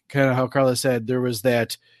like kind of how Carla said there was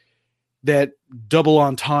that double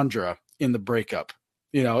entendre in the breakup.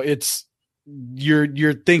 It's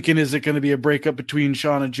you're thinking, is it going to be a breakup between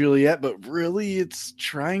Sean and Juliet? But really, it's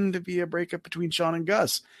trying to be a breakup between Sean and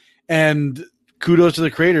Gus. And kudos to the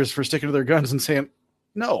creators for sticking to their guns and saying,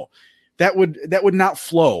 no, that would not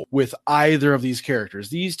flow with either of these characters.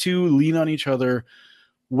 These two lean on each other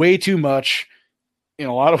way too much. In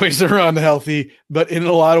a lot of ways, they're unhealthy, but in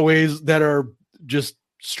a lot of ways that are just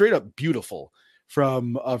straight up beautiful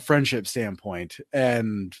from a friendship standpoint.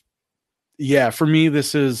 And yeah, for me,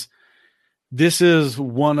 this is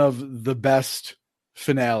one of the best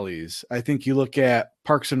finales. I think you look at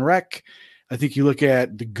Parks and Rec. I think you look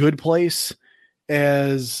at The Good Place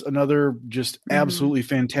as another just absolutely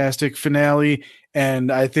fantastic finale.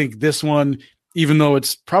 And I think this one, even though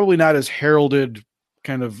it's probably not as heralded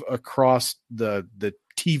kind of across the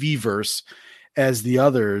TV verse as the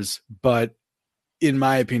others, but in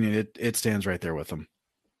my opinion, it stands right there with them.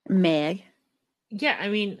 Meg. Yeah, I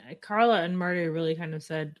mean, Carla and Marty really kind of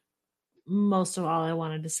said most of all I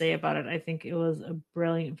wanted to say about it. I think it was a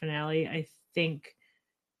brilliant finale. I think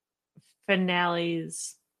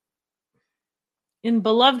finales in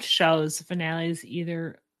beloved shows, finales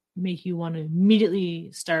either make you want to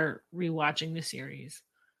immediately start rewatching the series,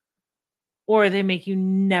 or they make you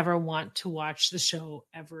never want to watch the show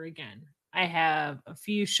ever again. I have a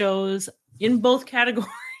few shows in both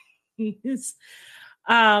categories.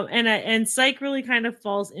 And Psych really kind of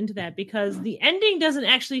falls into that because the ending doesn't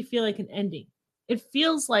actually feel like an ending. It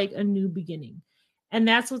feels like a new beginning. And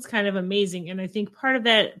that's what's kind of amazing. And I think part of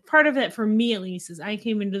that for me at least is I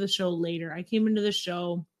came into the show later. I came into the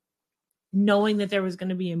show knowing that there was going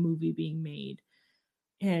to be a movie being made.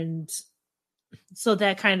 And so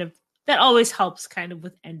that always helps kind of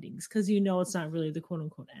with endings because it's not really the quote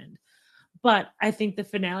unquote end. But I think the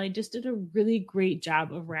finale just did a really great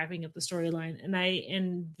job of wrapping up the storyline.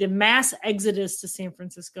 And the mass exodus to San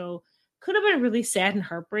Francisco could have been really sad and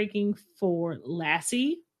heartbreaking for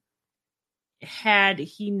Lassie had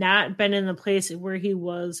he not been in the place where he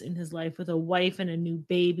was in his life with a wife and a new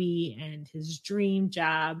baby and his dream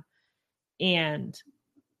job and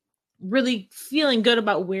really feeling good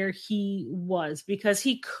about where he was, because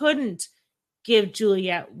he couldn't give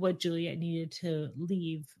Juliet what Juliet needed to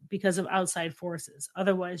leave because of outside forces.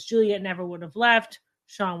 Otherwise, Juliet never would have left.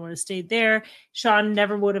 Sean would have stayed there. Sean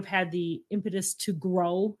never would have had the impetus to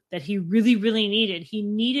grow that he really, really needed. He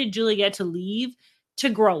needed Juliet to leave to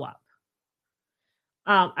grow up.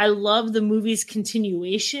 I love the movie's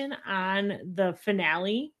continuation on the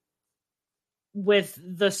finale with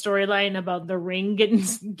the storyline about the ring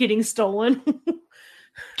getting stolen.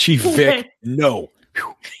 Chief Vic, no.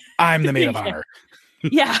 I'm the maid of honor.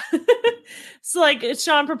 Yeah. So like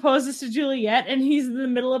Sean proposes to Juliet and he's in the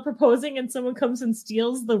middle of proposing and someone comes and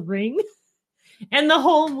steals the ring. And the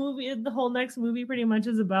whole next movie pretty much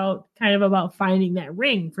is about finding that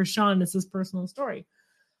ring for Sean. It's his personal story.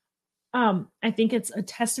 I think it's a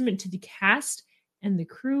testament to the cast and the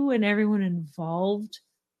crew and everyone involved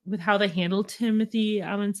with how they handled Timothy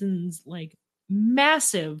Amundsen's like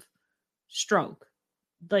massive stroke,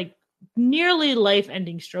 like nearly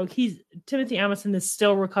life-ending stroke. Timothy Amundsen is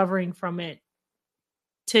still recovering from it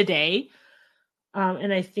today.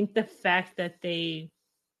 And I think the fact that they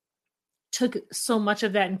took so much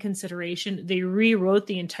of that in consideration, they rewrote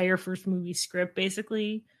the entire first movie script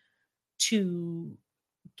basically to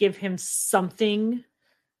give him something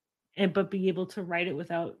but be able to write it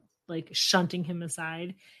without like shunting him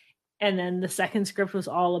aside. And then the second script was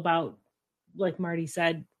all about, like Marty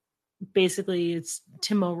said, basically it's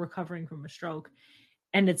Timo recovering from a stroke.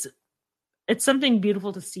 And it's something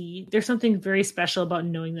beautiful to see. There's something very special about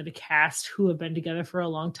knowing that a cast who have been together for a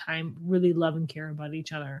long time really love and care about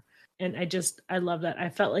each other. And I love that. I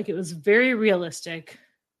felt like it was very realistic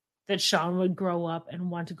that Sean would grow up and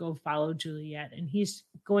want to go follow Juliet, and he's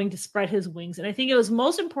going to spread his wings. And I think it was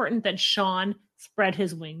most important that Sean spread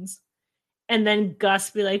his wings, and then Gus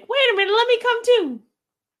be like, wait a minute, let me come too.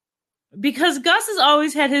 Because Gus has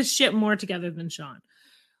always had his shit more together than Sean.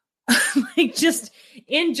 Like, just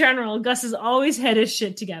in general, Gus has always had his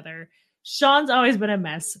shit together. Sean's always been a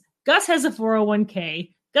mess. Gus has a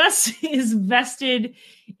 401k. Gus is vested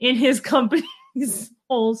in his company's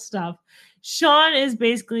whole stuff. Sean is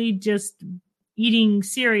basically just eating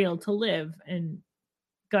cereal to live, and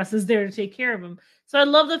Gus is there to take care of him. So I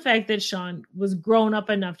love the fact that Sean was grown up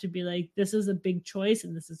enough to be like, this is a big choice,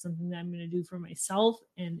 and this is something that I'm going to do for myself,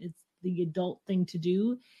 and it's the adult thing to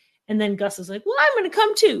do. And then Gus is like, well, I'm going to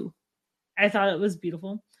come too. I thought it was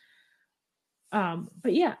beautiful.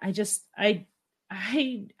 But yeah, I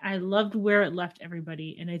loved where it left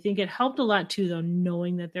everybody. And I think it helped a lot too, though,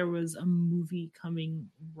 knowing that there was a movie coming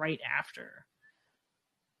right after.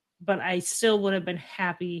 But I still would have been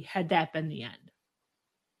happy had that been the end.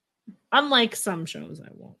 Unlike some shows I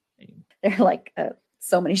won't name. There are like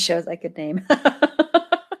so many shows I could name.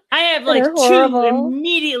 I have like two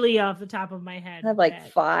immediately off the top of my head. I have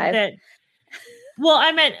like five. Well,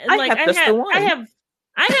 I meant like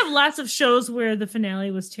I have lots of shows where the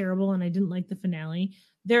finale was terrible and I didn't like the finale.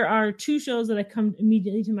 There are two shows that I come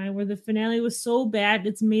immediately to mind where the finale was so bad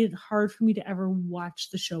it's made it hard for me to ever watch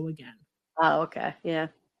the show again. Oh, okay. Yeah.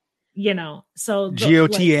 You know, so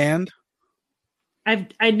GOT and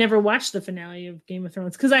I'd never watched the finale of Game of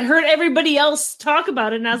Thrones because I heard everybody else talk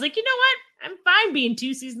about it and I was like, you know what? I'm fine being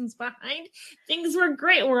 2 seasons behind. Things were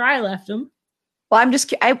great where I left them. Well, I'm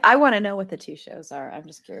just I want to know what the two shows are. I'm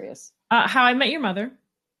just curious. How I Met Your Mother.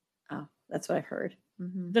 Oh, that's what I've heard.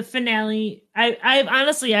 Mm-hmm. The finale. I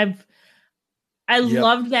honestly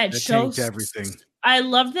loved that show. Everything. I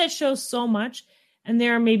loved that show so much, and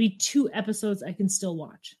there are maybe 2 episodes I can still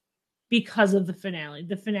watch because of the finale.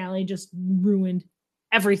 The finale just ruined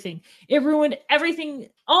everything. It ruined everything.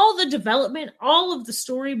 All the development, all of the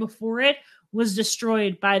story before it was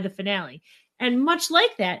destroyed by the finale. And much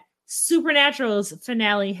like that, Supernatural's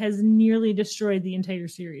finale has nearly destroyed the entire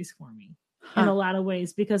series for me in a lot of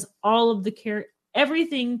ways because all of the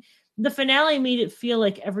everything, the finale made it feel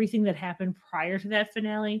like everything that happened prior to that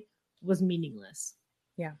finale was meaningless.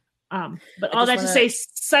 Yeah. But all that to say,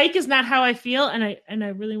 Psych is not how I feel, and I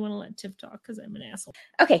really want to let Tiff talk because I'm an asshole.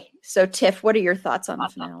 Okay, so Tiff, what are your thoughts on the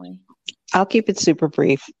finale? I'll keep it super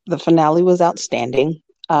brief. The finale was outstanding.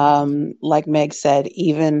 Like Meg said,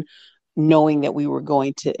 even knowing that we were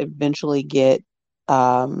going to eventually get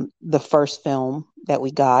the first film that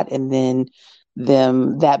we got, and then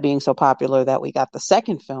that being so popular that we got the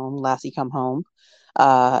second film, Lassie Come Home,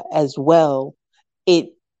 as well,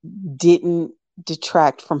 it didn't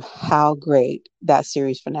detract from how great that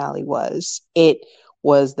series finale was. It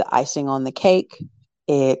was the icing on the cake.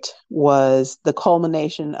 It was the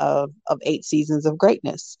culmination of 8 seasons of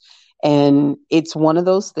greatness. And it's one of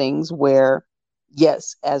those things where,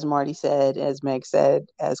 yes, as Marty said, as Meg said,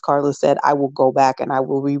 as Carla said, I will go back and I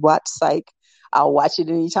will rewatch Psych. I'll watch it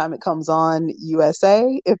anytime it comes on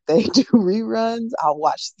USA. If they do reruns, I'll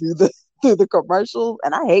watch through the commercials.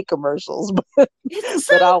 And I hate commercials, but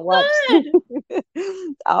I'll watch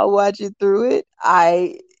I'll watch it through it.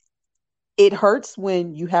 It hurts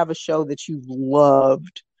when you have a show that you've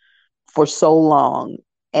loved for so long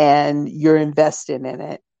and you're invested in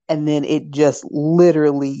it, and then it just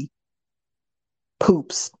literally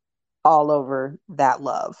poops all over that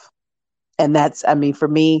love. And that's, I mean, for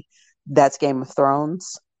me, that's Game of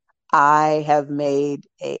Thrones. It's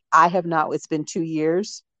been 2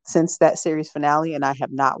 years since that series finale, and I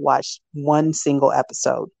have not watched one single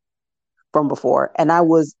episode from before. And I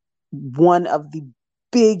was one of the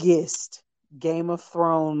biggest Game of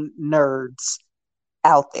Thrones nerds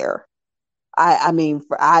out there. I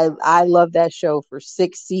love that show for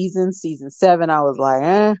 6 seasons. Season 7, I was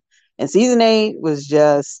like, and season 8 was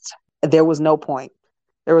just, there was no point.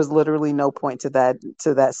 There was literally no point to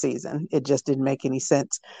that season. It just didn't make any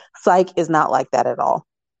sense. Psych is not like that at all.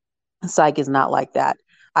 Psych is not like that.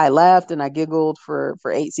 I laughed and I giggled for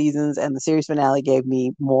 8 seasons, and the series finale gave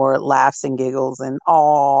me more laughs and giggles and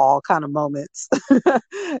all kind of moments.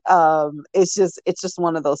 It's just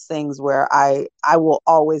one of those things where I will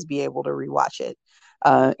always be able to rewatch it.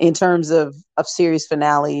 In terms of series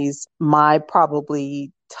finales, my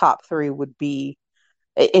probably top three would be,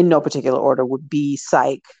 in no particular order, would be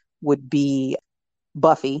Psych, would be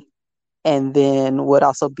Buffy, and then would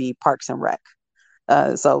also be Parks and Rec.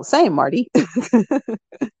 So same, Marty.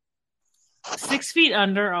 6 Feet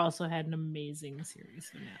Under also had an amazing series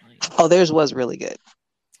finale. Oh, theirs was really good.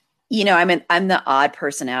 You know, I'm the odd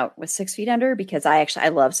person out with 6 Feet Under because I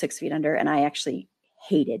love 6 Feet Under, and I actually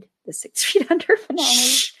hated the 6 Feet Under finale.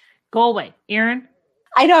 Shh. Go away, Aaron.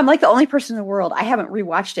 I know I'm like the only person in the world. I haven't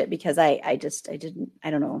rewatched it because I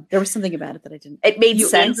don't know. There was something about it that I didn't. It made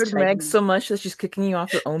sense. You angered Meg so much that she's kicking you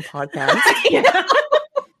off your own podcast.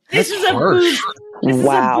 This is a boobs. This is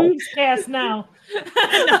a boobs cast now.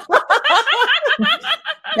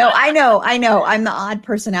 No, I know. I'm the odd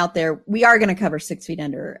person out there. We are going to cover 6 Feet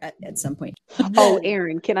Under at some point. Oh,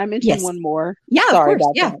 Aaron, can I mention one more? Yeah, sorry of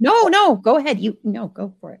course. about Yeah, that. no, go ahead.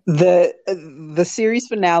 Go for it. The series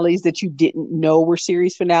finales that you didn't know were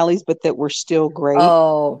series finales, but that were still great.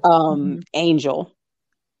 Oh, Angel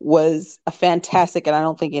was a fantastic, and I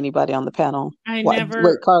don't think anybody on the panel. I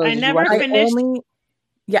Wait, Carla, I never finished.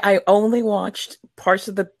 I only watched parts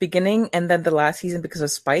of the beginning and then the last season because of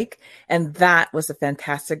Spike, and that was a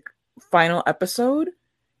fantastic final episode,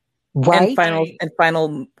 right? And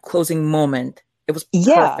final closing moment. It was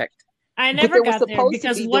perfect. I never got there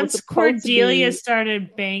because once Cordelia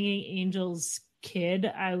started banging Angel's kid,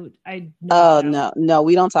 no,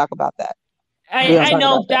 we don't talk about that. I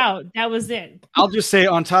know doubt that was it. I'll just say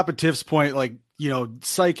on top of Tiff's point, like, you know,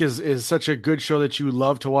 Psych is such a good show that you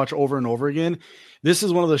love to watch over and over again. This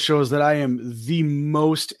is one of the shows that I am the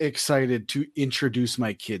most excited to introduce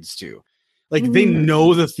my kids to. Like, they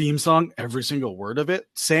know the theme song, every single word of it.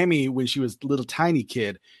 Sammy, when she was a little tiny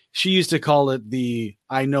kid, she used to call it the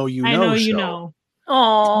I Know You Know show. You know.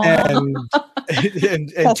 Aww.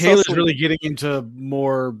 And Taylor's really getting into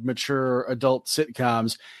more mature adult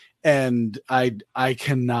sitcoms. And I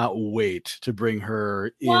cannot wait to bring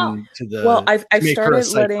her into the. Well, I've started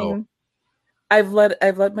letting. I've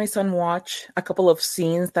let my son watch a couple of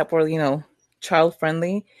scenes that were, you know, child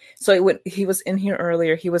friendly. So he was in here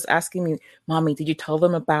earlier. He was asking me, "Mommy, did you tell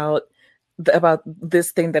them about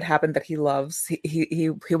this thing that happened that he loves?"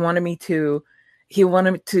 He wanted me to. He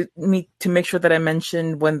wanted me to make sure that I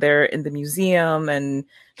mentioned when they're in the museum and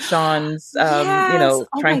Sean's,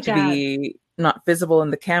 trying to be not visible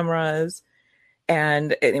in the cameras,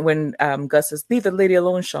 and when Gus says, "Leave the lady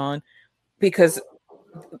alone, Sean," because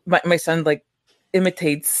my son like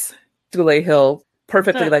imitates Dule Hill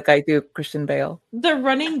perfectly, like I do Christian Bale. The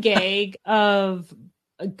running gag of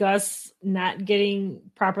Gus not getting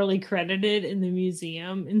properly credited in the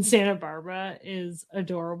museum in Santa Barbara is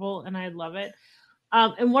adorable, and I love it.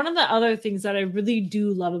 And one of the other things that I really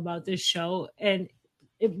do love about this show, and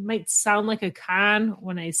it might sound like a con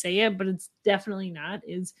when I say it, but it's definitely not,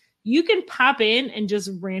 is you can pop in and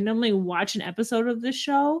just randomly watch an episode of this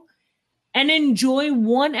show and enjoy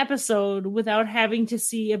one episode without having to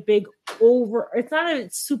see a big it's not a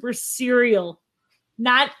super serial,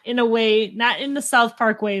 not in the South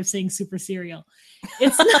Park way of saying super serial.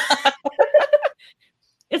 It's not,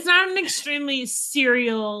 it's not an extremely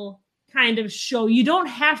serial kind of show. You don't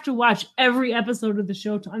have to watch every episode of the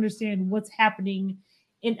show to understand what's happening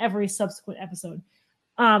in every subsequent episode.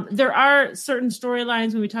 There are certain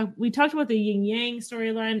storylines when we talked about the yin yang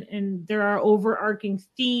storyline, and there are overarching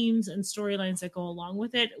themes and storylines that go along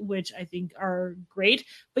with it, which I think are great.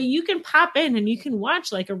 But you can pop in and you can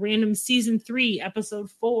watch like a random season 3,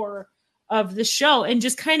 episode 4 of the show and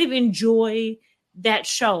just kind of enjoy that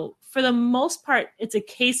show. For the most part, it's a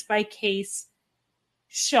case by case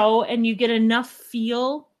show, and you get enough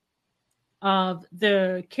feel of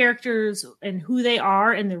the characters and who they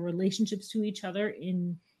are and their relationships to each other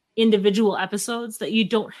in individual episodes that you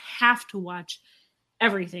don't have to watch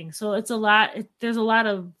everything. So it's a lot. There's a lot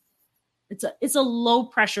of, it's a low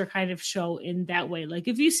pressure kind of show in that way. Like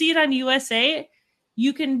if you see it on USA,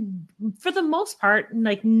 you can, for the most part,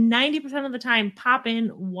 like 90% of the time, pop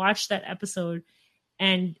in, watch that episode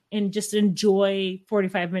and just enjoy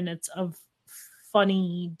 45 minutes of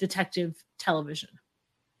funny detective television.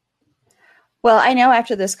 Well, I know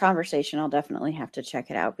after this conversation, I'll definitely have to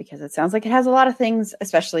check it out because it sounds like it has a lot of things,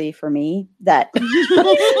 especially for me, that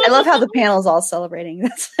I love how the panel is all celebrating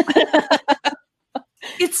this.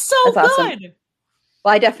 It's so good. Awesome.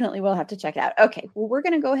 Well, I definitely will have to check it out. Okay, well, we're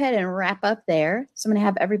going to go ahead and wrap up there. So I'm going to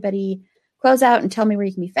have everybody close out and tell me where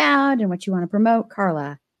you can be found and what you want to promote.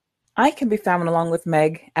 Carla. I can be found along with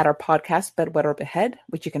Meg at our podcast, Bedwetter Behead,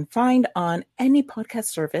 which you can find on any podcast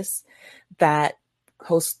service that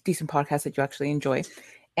host decent podcasts that you actually enjoy,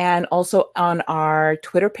 and also on our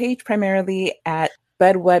Twitter page, primarily at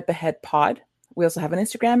bedwetbeheadpod. We also have an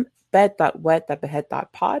Instagram,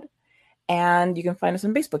 bed.wet.behead.pod. And you can find us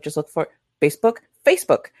on Facebook. Just look for Facebook.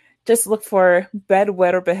 Just look for Bed,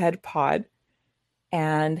 Wet, or Behead Pod.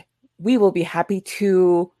 And we will be happy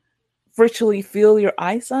to virtually feel your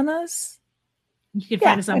eyes on us. You can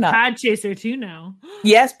find us on Podchaser too now.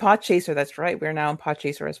 Yes, Podchaser. That's right. We're now on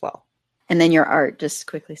Podchaser as well. And then your art. Just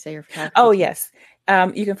quickly say your photography. Oh, yes.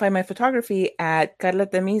 You can find my photography at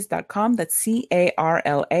carlatemis.com. That's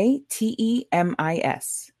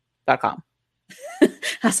CARLATEMIS.com.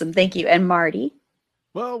 Awesome. Thank you. And Marty?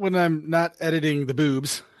 Well, when I'm not editing the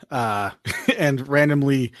boobs and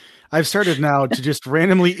randomly, I've started now to just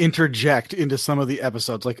randomly interject into some of the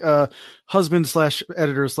episodes, like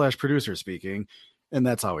husband/editor/producer speaking. And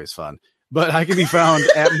that's always fun. But I can be found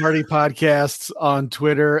at Marty Podcasts on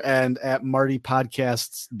Twitter and at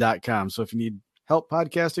martypodcasts.com. So if you need help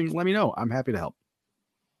podcasting, let me know. I'm happy to help.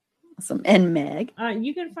 Awesome. And Meg?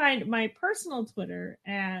 You can find my personal Twitter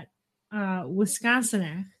at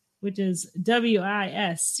Wisconsinach, which is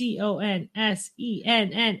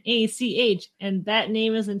WISCONSENNACH, and that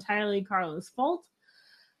name is entirely Carla's fault.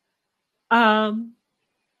 Other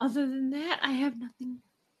than that, I have nothing.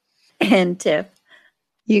 And Tiff?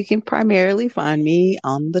 You can primarily find me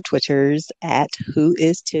on the Twitters at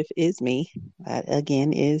whoistiffisme. That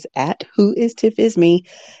again is at whoistiffisme.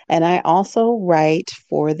 And I also write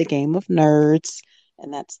for the Game of Nerds,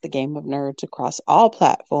 and that's the Game of Nerds across all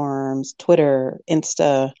platforms: Twitter,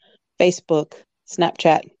 Insta, Facebook,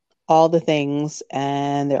 Snapchat, all the things.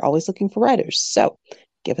 And they're always looking for writers. So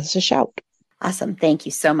give us a shout. Awesome. Thank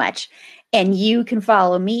you so much. And you can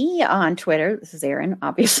follow me on Twitter. This is Erin,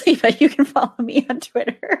 obviously, but you can follow me on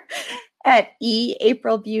Twitter at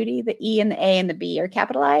 @EAprilBeauty. The E and the A and the B are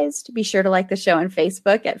capitalized. Be sure to like the show on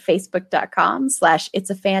Facebook at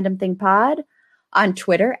facebook.com/itsafandom_thing_pod. On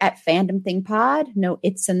Twitter at fandomthingpod. No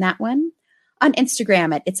it's in that one. On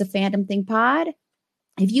Instagram at itsafandom_thing_pod.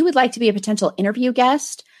 If you would like to be a potential interview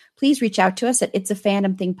guest, please reach out to us at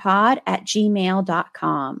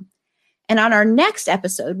itsafandom_thing_pod@gmail.com. And on our next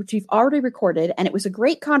episode, which we've already recorded, and it was a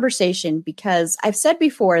great conversation because I've said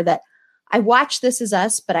before that I watch This Is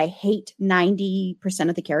Us, but I hate 90%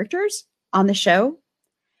 of the characters on the show,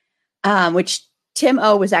 which Tim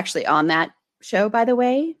O was actually on that show, by the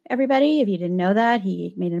way, everybody. If you didn't know that,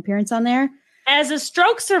 he made an appearance on there. As a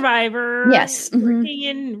stroke survivor, yes, working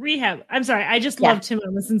in rehab. I'm sorry, I just love Tim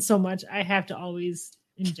Ellison so much. I have to always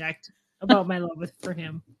inject about my love for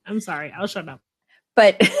him. I'm sorry, I'll shut up.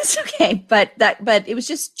 But it's okay. But it was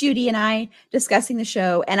just Judy and I discussing the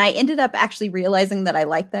show, and I ended up actually realizing that I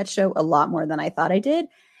liked that show a lot more than I thought I did,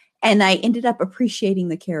 and I ended up appreciating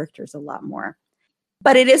the characters a lot more.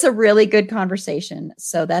 But it is a really good conversation.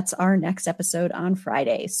 So that's our next episode on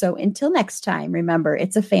Friday. So until next time, remember,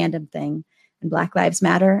 it's a fandom thing, and Black Lives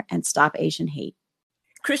Matter, and stop Asian hate.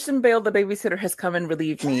 Christian Bale, the babysitter, has come and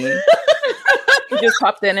relieved me. He just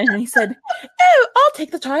popped in and he said, "Oh, I'll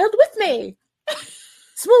take the child with me.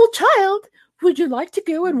 Small child, would you like to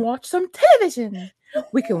go and watch some television?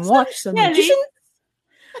 We can watch some magicians,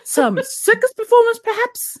 some circus performers,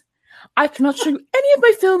 perhaps. I cannot show you any of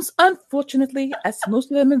my films, unfortunately, as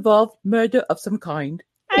most of them involve murder of some kind."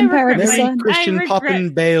 Christian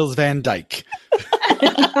Poppin Bales Van Dyke.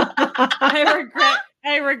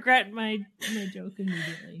 I regret my joke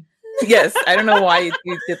immediately. Yes, I don't know why you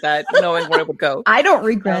did that, knowing where it would go. I don't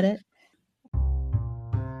regret it.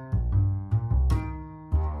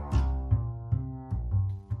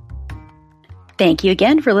 Thank you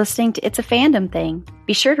again for listening to It's a Fandom Thing.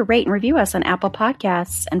 Be sure to rate and review us on Apple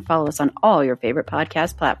Podcasts and follow us on all your favorite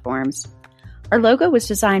podcast platforms. Our logo was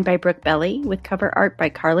designed by Brooke Belly with cover art by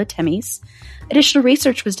Carla Temis. Additional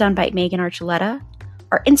research was done by Megan Archuleta.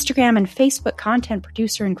 Our Instagram and Facebook content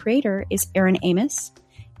producer and creator is Erin Amos,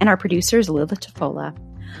 and our producer is Lila Tafola.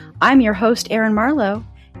 I'm your host, Erin Marlowe,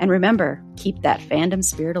 and remember, keep that fandom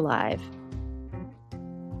spirit alive.